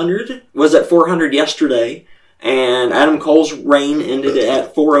 400, was at 400 yesterday, and Adam Cole's reign ended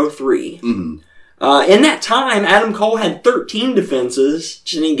at 403. In that time, Adam Cole had 13 defenses.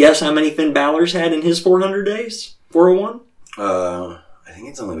 Can you guess how many Finn Balor's had in his 400 days? 401? I think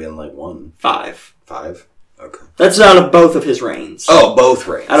it's only been like 1. 5. 5? Okay. That's out of both of his reigns. Oh, both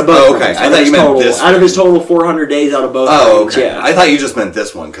reigns. Out of both okay. reigns. I thought you meant this out of his total 400 days out of both reigns. Okay. Yeah. I thought you just meant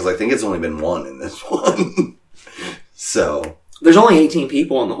this one, because I think it's only been 1 in this one. So. There's only 18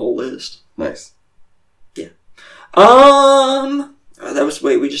 people on the whole list. Nice. Yeah.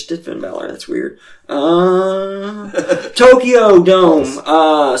 We just did Finn Balor. That's weird. Tokyo Dome.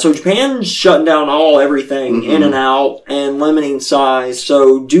 So Japan's shutting down everything in and out and limiting size.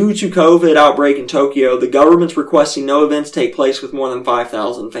 So due to COVID outbreak in Tokyo, the government's requesting no events take place with more than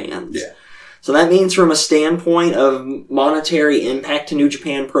 5,000 fans. Yeah. So that means from a standpoint of monetary impact to New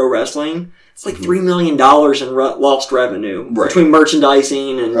Japan Pro Wrestling, it's like $3 million in lost revenue between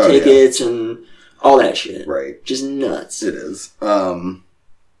merchandising and tickets and all that shit. Right. Just nuts. It is.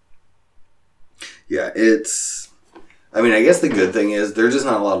 It's... I mean, I guess the good thing is they're just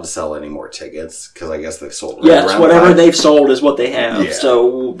not allowed to sell any more tickets, because I guess they've sold around whatever they've sold is what they have.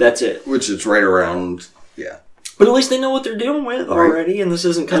 So that's it. Which is right around, But at least they know what they're dealing with already, and this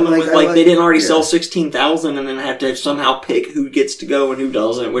isn't coming with, they didn't already sell 16,000 and then have to somehow pick who gets to go and who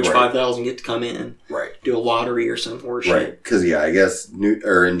doesn't, which 5,000 get to come in. Right. Do a lottery or some horseshit. Right. Because, I guess,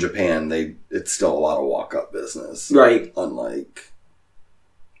 in Japan, it's still a lot of walk-up business. Right. Unlike,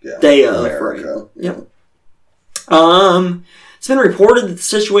 Day of, America. Right. Yep. It's been reported that the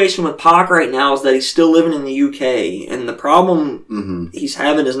situation with Pac right now is that he's still living in the UK, and the problem he's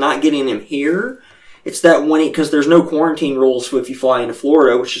having is not getting him here. It's that because there's no quarantine rules if you fly into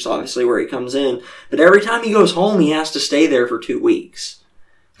Florida, which is obviously where he comes in. But every time he goes home, he has to stay there for 2 weeks.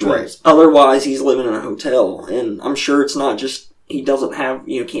 Right. Otherwise, he's living in a hotel. And I'm sure it's not just, he doesn't have,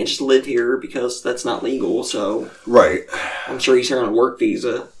 can't just live here because that's not legal. So. Right. I'm sure he's here on a work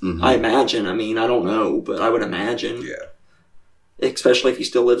visa. I imagine. I mean, I don't know, but I would imagine. Yeah. Especially if he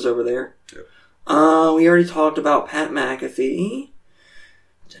still lives over there. Yep. We already talked about Pat McAfee.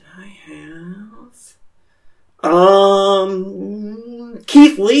 Did I have...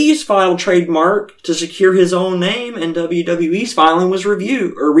 Keith Lee's filed trademark to secure his own name, and WWE's filing was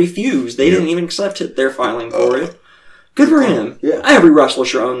refused. They didn't even accept their filing for it. Good for him. Yeah. Every wrestler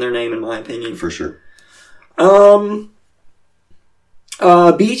should own their name, in my opinion. For sure.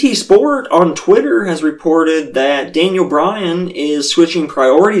 BT Sport on Twitter has reported that Daniel Bryan is switching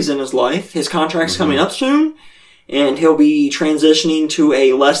priorities in his life. His contract's coming up soon. And he'll be transitioning to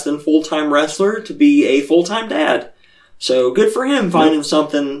a less than full-time wrestler to be a full-time dad. So good for him finding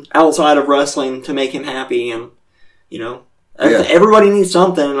something outside of wrestling to make him happy. And, everybody needs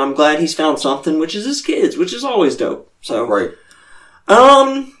something. And I'm glad he's found something, which is his kids, which is always dope. So, right.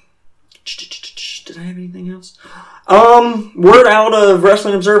 Did I have anything else? Word out of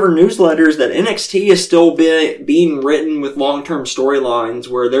Wrestling Observer newsletters that NXT is still being written with long-term storylines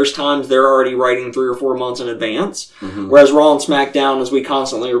where there's times they're already writing 3 or 4 months in advance, whereas Raw and SmackDown, as we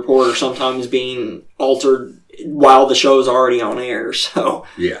constantly report, are sometimes being altered while the show's already on air. So,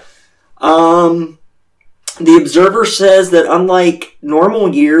 yeah. The Observer says that unlike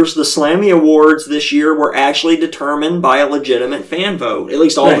normal years, the Slammy Awards this year were actually determined by a legitimate fan vote, at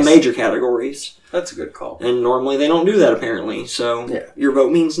least all the major categories. That's a good call. And normally they don't do that, apparently. So your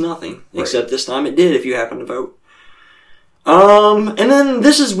vote means nothing. Right. Except this time it did if you happen to vote. And then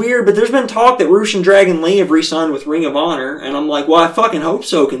this is weird, but there's been talk that Rush and Dragon Lee have re-signed with Ring of Honor. And I'm like, well, I fucking hope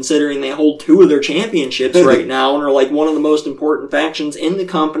so, considering they hold 2 of their championships right now and are like one of the most important factions in the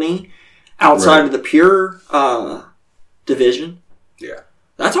company outside of the pure division. Yeah.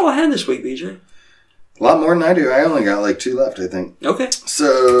 That's all I had this week, BJ. A lot more than I do. I only got like 2 left, I think. Okay.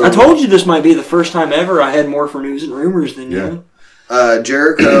 So I told you this might be the first time ever I had more for news and rumors than you.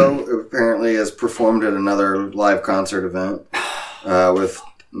 Jericho apparently has performed at another live concert event with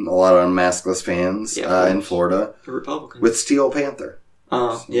a lot of unmaskless fans in Florida. The Republican. With Steel Panther.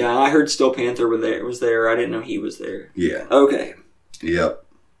 Yeah, I heard Steel Panther was there. I didn't know he was there. Yeah. Okay. Yep.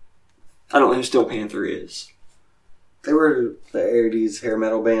 I don't know who Steel Panther is. They were the 80s hair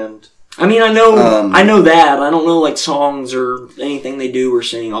metal band. I mean, I know that. I don't know, like, songs or anything they do or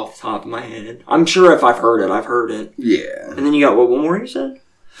sing off the top of my head. I'm sure if I've heard it, I've heard it. Yeah. And then you got, one more you said?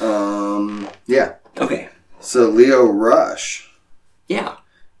 Yeah. Okay. So, Lio Rush. Yeah.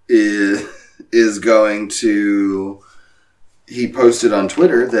 Is going to... He posted on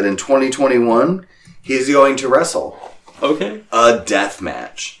Twitter that in 2021, he's going to wrestle. Okay. A death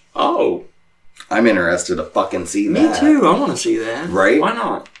match. Oh. I'm interested to fucking see that. Me too. I want to see that. Right? Why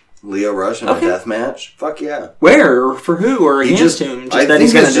not? Lio Rush in a death match? Fuck yeah. Where? Or for who? Or against him? I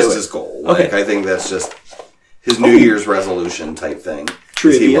think that's just his goal. Okay. Like, I think that's just his New Year's resolution type thing.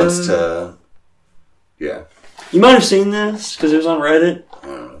 Trivia. He wants to... Yeah. You might have seen this, because it was on Reddit. I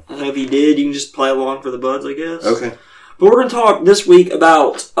don't know if you did. You can just play along for the buds, I guess. Okay. But we're going to talk this week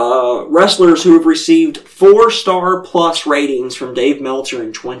about wrestlers who have received 4-star plus ratings from Dave Meltzer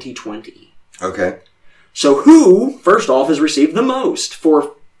in 2020. Okay. So who, first off, has received the most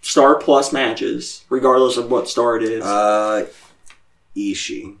 4-star plus matches, regardless of what star it is?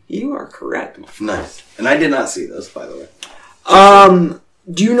 Ishii. You are correct, my friend. Nice. And I did not see this, by the way.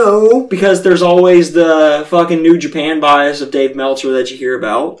 Do you know, because there's always the fucking New Japan bias of Dave Meltzer that you hear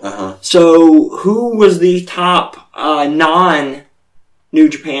about. So who was the top non-New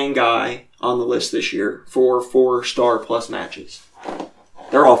Japan guy on the list this year for 4-star plus matches?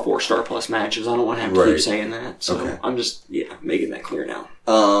 They're all 4-star plus matches. I don't want to have to keep saying that. So I'm just, making that clear now.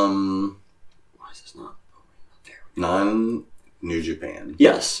 Why is this not there? Non-New Japan.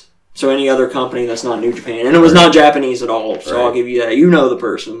 Yes. So any other company that's not New Japan. And it was not Japanese at all, so I'll give you that. You know the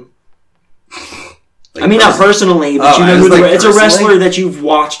person. Like, I mean, not personally, but you know who it's a wrestler that you've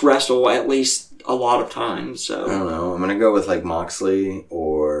watched wrestle at least a lot of times. So I don't know. I'm going to go with like Moxley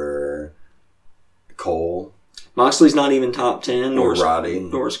or Cole. Moxley's not even top 10. Or Roddy.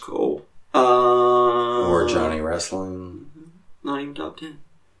 Nor is Cole. Or Johnny Wrestling. Not even top 10.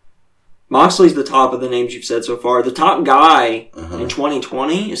 Moxley's the top of the names you've said so far. The top guy in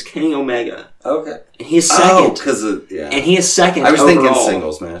 2020 is Kenny Omega. Okay. And he is second. And he is second overall. I was thinking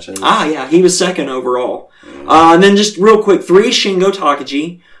singles matches. He was second overall. And then just real quick, 3 is Shingo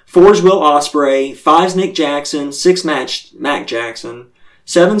Takagi, 4 is Will Ospreay, 5 is Nick Jackson, 6 Mac Jackson,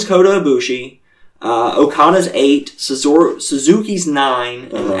 7 is Kota Ibushi, Okada's 8, Suzuki's 9,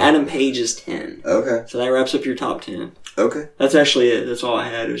 and Adam Page is 10. Okay. So that wraps up your top 10. Okay. That's actually it. That's all I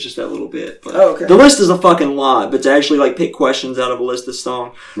had. It was just that little bit. But okay. The list is a fucking lot, but to actually like pick questions out of a list this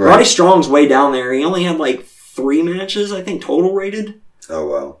long. Right. Roddy Strong's way down there. He only had like 3 matches, I think, total rated. Oh,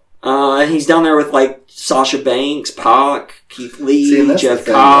 wow. And he's down there with like Sasha Banks, Pac, Keith Lee, Jeff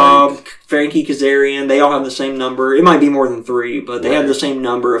Cobb, Frankie Kazarian. They all have the same number. It might be more than 3, but they have the same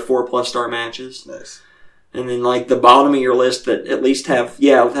number of 4+ star matches. Nice. And then like the bottom of your list that at least have,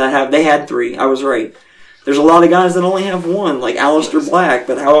 they had 3. I was right. There's a lot of guys that only have 1, like Aleister Black,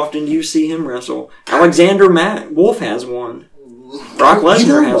 but how often do you see him wrestle? Alexander Wolf has 1. Brock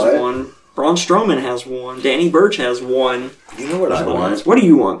Lesnar has 1. Braun Strowman has 1. Danny Burch has 1. You know what I want? What do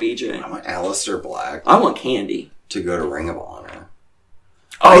you want, BJ? I want Aleister Black. I want Candy. To go to Ring of Honor.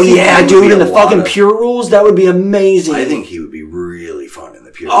 Oh, yeah, dude, in the fucking Pure Rules? That would be amazing. I think he would be really fun in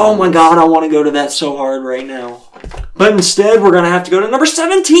the Pure Rules. Oh, my God, I want to go to that so hard right now. But instead, we're going to have to go to number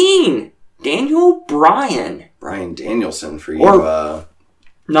 17. Daniel Bryan. Bryan Danielson for you. Or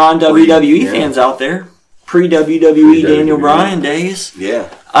non-WWE fans out there. Pre-WWE Daniel Bryan days. Yeah.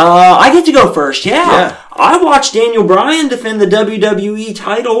 I get to go first, yeah. I watched Daniel Bryan defend the WWE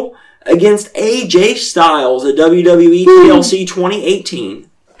title against AJ Styles at WWE TLC 2018.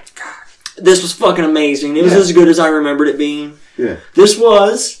 This was fucking amazing. It was as good as I remembered it being. Yeah. This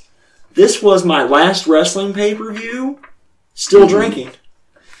was my last wrestling pay-per-view. Still drinking.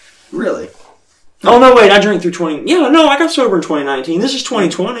 Really? Oh, no, wait. I drank through 20... Yeah, no, I got sober in 2019. This is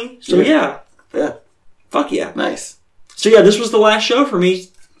 2020. So, yeah. Fuck yeah. Nice. So, yeah, this was the last show for me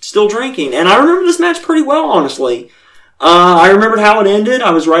still drinking. And I remember this match pretty well, honestly. I remembered how it ended.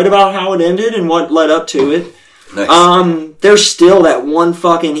 I was right about how it ended and what led up to it. Nice. There's still that one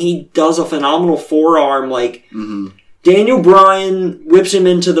fucking... He does a phenomenal forearm, like... Daniel Bryan whips him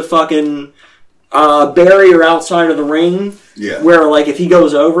into the fucking barrier outside of the ring. Yeah. Where, like, if he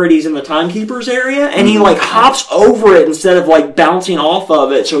goes over it, he's in the timekeeper's area. And he, like, hops over it instead of, like, bouncing off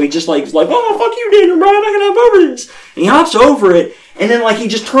of it. So he just, like, is like, oh, fuck you, Daniel Bryan, I can hop over this. And he hops over it. And then, like, he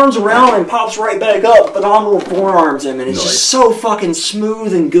just turns around and pops right back up. Phenomenal forearms him. And it's just so fucking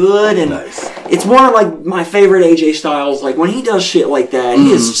smooth and good. And it's one of, like, my favorite AJ Styles. Like, when he does shit like that,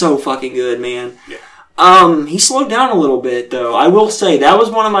 he is so fucking good, man. Yeah. He slowed down a little bit, though. I will say, that was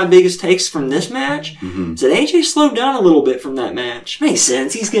one of my biggest takes from this match, is that AJ slowed down a little bit from that match. Makes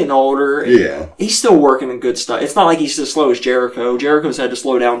sense. He's getting older. Yeah. He's still working in good stuff. It's not like he's as slow as Jericho. Jericho's had to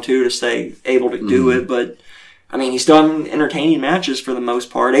slow down, too, to stay able to do it, but, I mean, he's done entertaining matches for the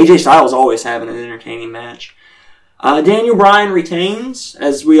most part. AJ Styles always having an entertaining match. Daniel Bryan retains.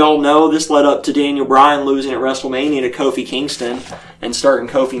 As we all know, this led up to Daniel Bryan losing at WrestleMania to Kofi Kingston and starting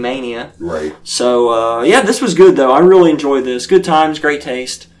Kofi Mania. Right. So, yeah, this was good, though. I really enjoyed this. Good times, great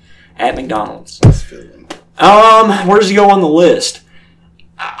taste at McDonald's. That's filling. Where does he go on the list?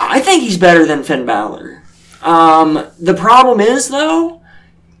 I think he's better than Finn Balor. The problem is, though,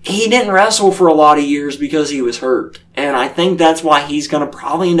 he didn't wrestle for a lot of years because he was hurt. And I think that's why he's going to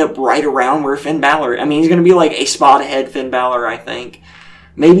probably end up right around where Finn Balor... I mean, he's going to be like a spot ahead Finn Balor, I think.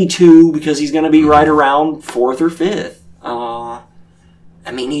 Maybe 2, because he's going to be right around 4th or 5th.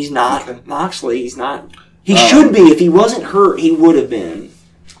 I mean, he's not... Moxley, he's not... He should be. If he wasn't hurt, he would have been.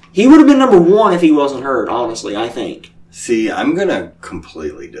 He would have been number 1 if he wasn't hurt, honestly, I think. See, I'm going to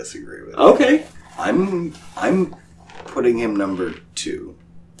completely disagree with you. Okay. I'm putting him number 2.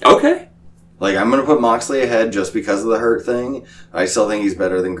 Okay. Like, I'm going to put Moxley ahead just because of the hurt thing. I still think he's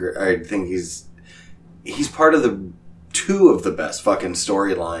better than... I think he's part of the 2 of the best fucking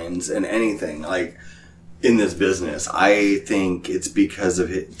storylines in anything, like, in this business. I think it's because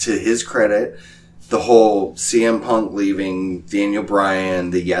of it, to his credit, the whole CM Punk leaving, Daniel Bryan,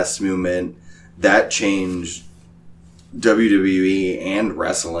 the Yes movement, that changed WWE and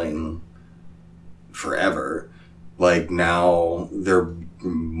wrestling forever. Like, now they're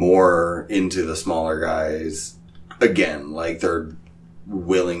more into the smaller guys again. Like, they're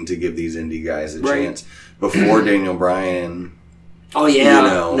willing to give these indie guys a chance. Before Daniel Bryan, oh yeah,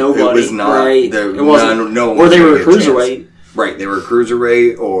 nobody. It was not. Right. It wasn't. No, or they were a cruiserweight. Right, they were a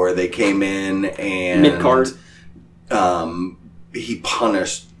cruiserweight, or they came in and mid card.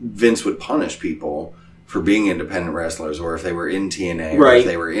 Vince would punish people for being independent wrestlers, or if they were in TNA, or if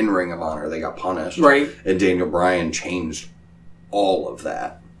they were in Ring of Honor, they got punished. Right. And Daniel Bryan changed all of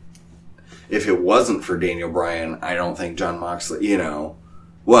that. If it wasn't for Daniel Bryan, I don't think Jon Moxley,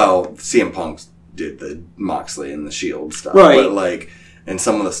 well, CM Punk did the Moxley and the Shield stuff. Right. But, like, and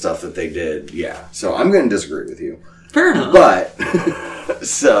some of the stuff that they did, yeah. So I'm going to disagree with you. Fair enough. But,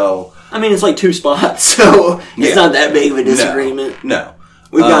 so... I mean, it's like 2 spots, so it's not that big of a disagreement. No.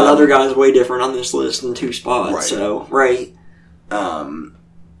 We've got other guys way different on this list than 2 spots, right. So, right.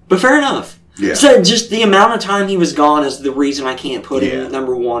 But fair enough. Yeah. So, just the amount of time he was gone is the reason I can't put him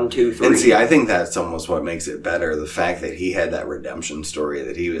number 1, 2, 3. And see, I think that's almost what makes it better. The fact that he had that redemption story,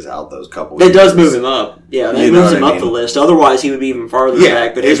 that he was out those couple That years. does move him up. Yeah, that moves him up the list. Otherwise, he would be even farther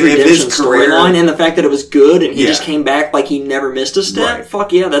back. But his redemption storyline and the fact that it was good and he just came back like he never missed a step, right.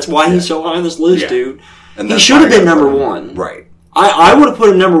 Fuck yeah, that's why he's so high on this list, dude. And he should have been number 1. Right. I would have put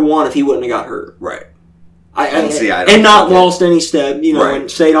him number 1 if he wouldn't have got hurt. Right. And not lost any step, and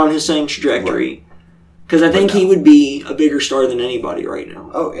stayed on his same trajectory. Right. Because I think he would be a bigger star than anybody right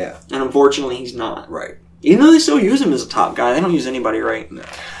now. Oh, yeah. And unfortunately, he's not. Right. Even though they still use him as a top guy, they don't use anybody right. No.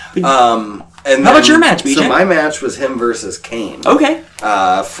 But, and how about your match, BJ? So my match was him versus Kane. Okay.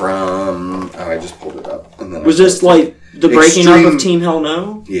 I just pulled it up. And then was this like the breaking up of Team Hell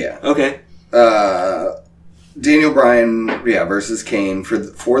No? Yeah. Okay. Daniel Bryan, versus Kane for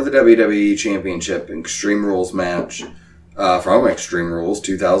the WWE Championship Extreme Rules match from Extreme Rules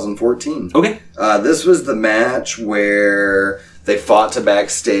 2014. Okay. This was the match where they fought to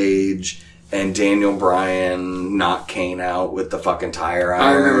backstage, and Daniel Bryan knocked Kane out with the fucking tire iron.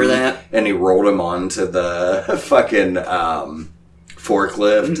 I remember that. And he rolled him onto the fucking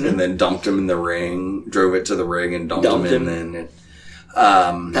forklift and then dumped him in the ring, drove it to the ring and dumped him in.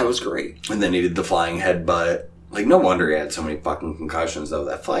 That was great. And then he did the flying headbutt. Like, no wonder he had so many fucking concussions, though.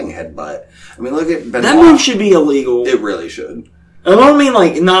 That flying headbutt. I mean, look at Benoit. That move should be illegal. It really should. I don't mean,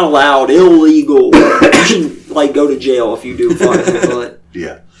 like, not allowed. Illegal. You should, like, go to jail if you do a flying headbutt.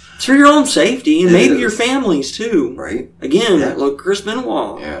 Yeah. It's for your own safety and maybe your families, too. Right. Again, look, Chris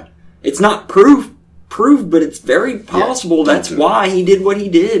Benoit. Yeah. It's not proved, but it's very possible that's why he did what he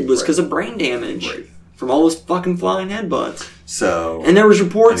did, was because of brain damage. Right. From all those fucking flying headbutts. So, and there was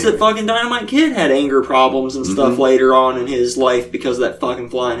reports that fucking Dynamite Kid had anger problems and stuff later on in his life because of that fucking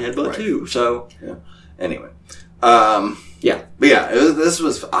flying headbutt too. So, yeah. Anyway, yeah, but yeah,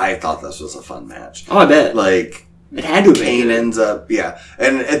 I thought this was a fun match. Oh, I bet. Like, it had to be. Kane ends up,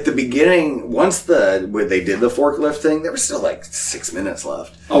 and at the beginning, once when they did the forklift thing, there was still like 6 minutes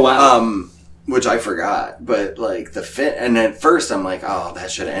left. Oh wow. Which I forgot, but like and at first I'm like, oh, that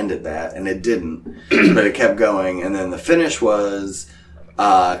should have ended that, and it didn't, but it kept going, and then the finish was,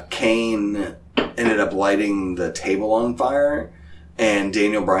 Kane ended up lighting the table on fire, and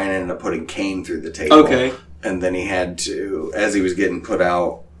Daniel Bryan ended up putting Kane through the table. Okay. And then he had to, as he was getting put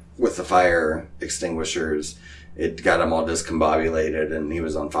out with the fire extinguishers, it got him all discombobulated, and he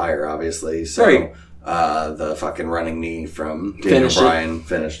was on fire, obviously, so... Right. The fucking running knee from Daniel Bryan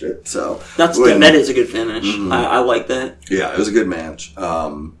finished it. So that is a good finish. Mm-hmm. I like that. Yeah, it was a good match.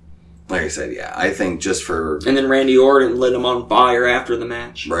 Like I said, I think just for... And then Randy Orton lit him on fire after the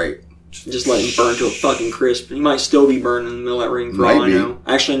match. Right. Just let him burn to a fucking crisp. He might still be burning in the middle of that ring for all I know.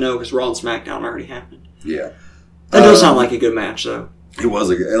 Actually, no, because Raw and SmackDown already happened. Yeah. That does sound like a good match, though. It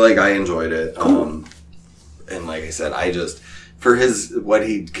was I enjoyed it. Cool. And like I said, for what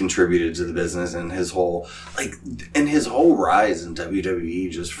he contributed to the business and his whole rise in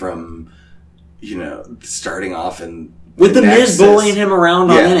WWE, just from, starting off with the Miz bullying him around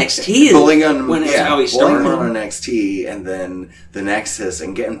on NXT. Bullying on how he started on NXT, and then the Nexus,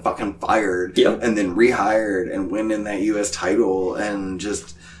 and getting fucking fired, and then rehired and winning that US title, and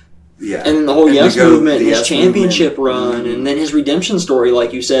just... Yeah. And then the whole Yes movement, his championship run, and then his redemption story,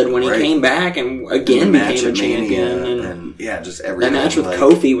 like you said, when he came back and again became a champion. And just everything. That match with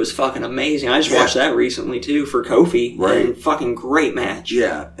Kofi was fucking amazing. I just watched that recently, too, for Kofi. Right. And fucking great match.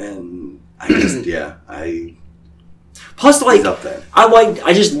 Yeah, and I Plus, like,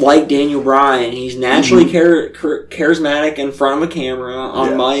 I just like Daniel Bryan. He's naturally charismatic in front of a camera,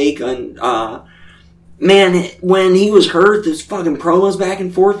 on mic, and... Man, when he was hurt, those fucking promos back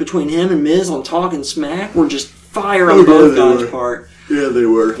and forth between him and Miz on Talking Smack were just fire on both guys' part. Yeah, they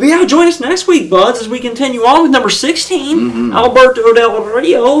were. But yeah, join us next week, buds, as we continue on with number 16, Alberto Del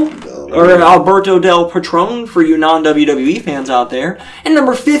Rio, or Alberto Del Patron for you non-WWE fans out there, and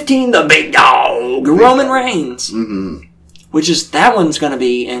number 15, the Big Dog, Roman Reigns. That one's going to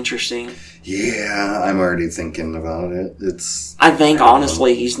be interesting. Yeah, I'm already thinking about it. I think,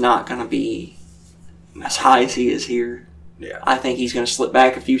 honestly, he's not going to be... as high as he is here. Yeah. I think he's going to slip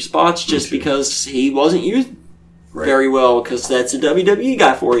back a few spots just because he wasn't used very well, because that's a WWE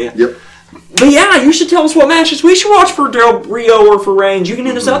guy for you. Yep. But yeah, you should tell us what matches we should watch for Del Rio or for Reigns. You can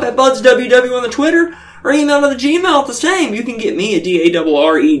hit us up at BudsWW on the Twitter or email to the Gmail at the same. You can get me at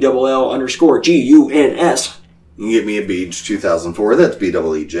DARRELL_GUNS. You can get me at Beach 2004. That's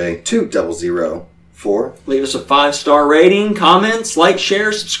BEEJ 2004. Leave us a 5-star rating, comments, like,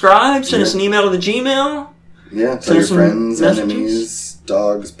 share, subscribe. Send us an email to the Gmail. Yeah, tell your friends, enemies,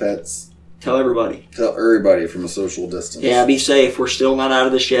 dogs, pets. Tell everybody. Tell everybody from a social distance. Yeah, be safe. We're still not out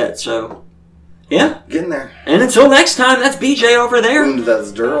of this yet, so... Yeah. Getting there. And until next time, that's BJ over there. And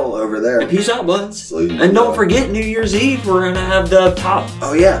that's Durl over there. And peace out, buds. And don't forget, New Year's Eve, we're going to have the top...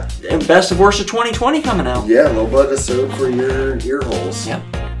 Oh, yeah. And best of worst of 2020 coming out. Yeah, a little bit of soap for your ear holes. Yep.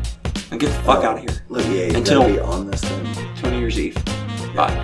 And get the fuck out of here. Look, you until be on this thing. Until New Year's Eve. Bye.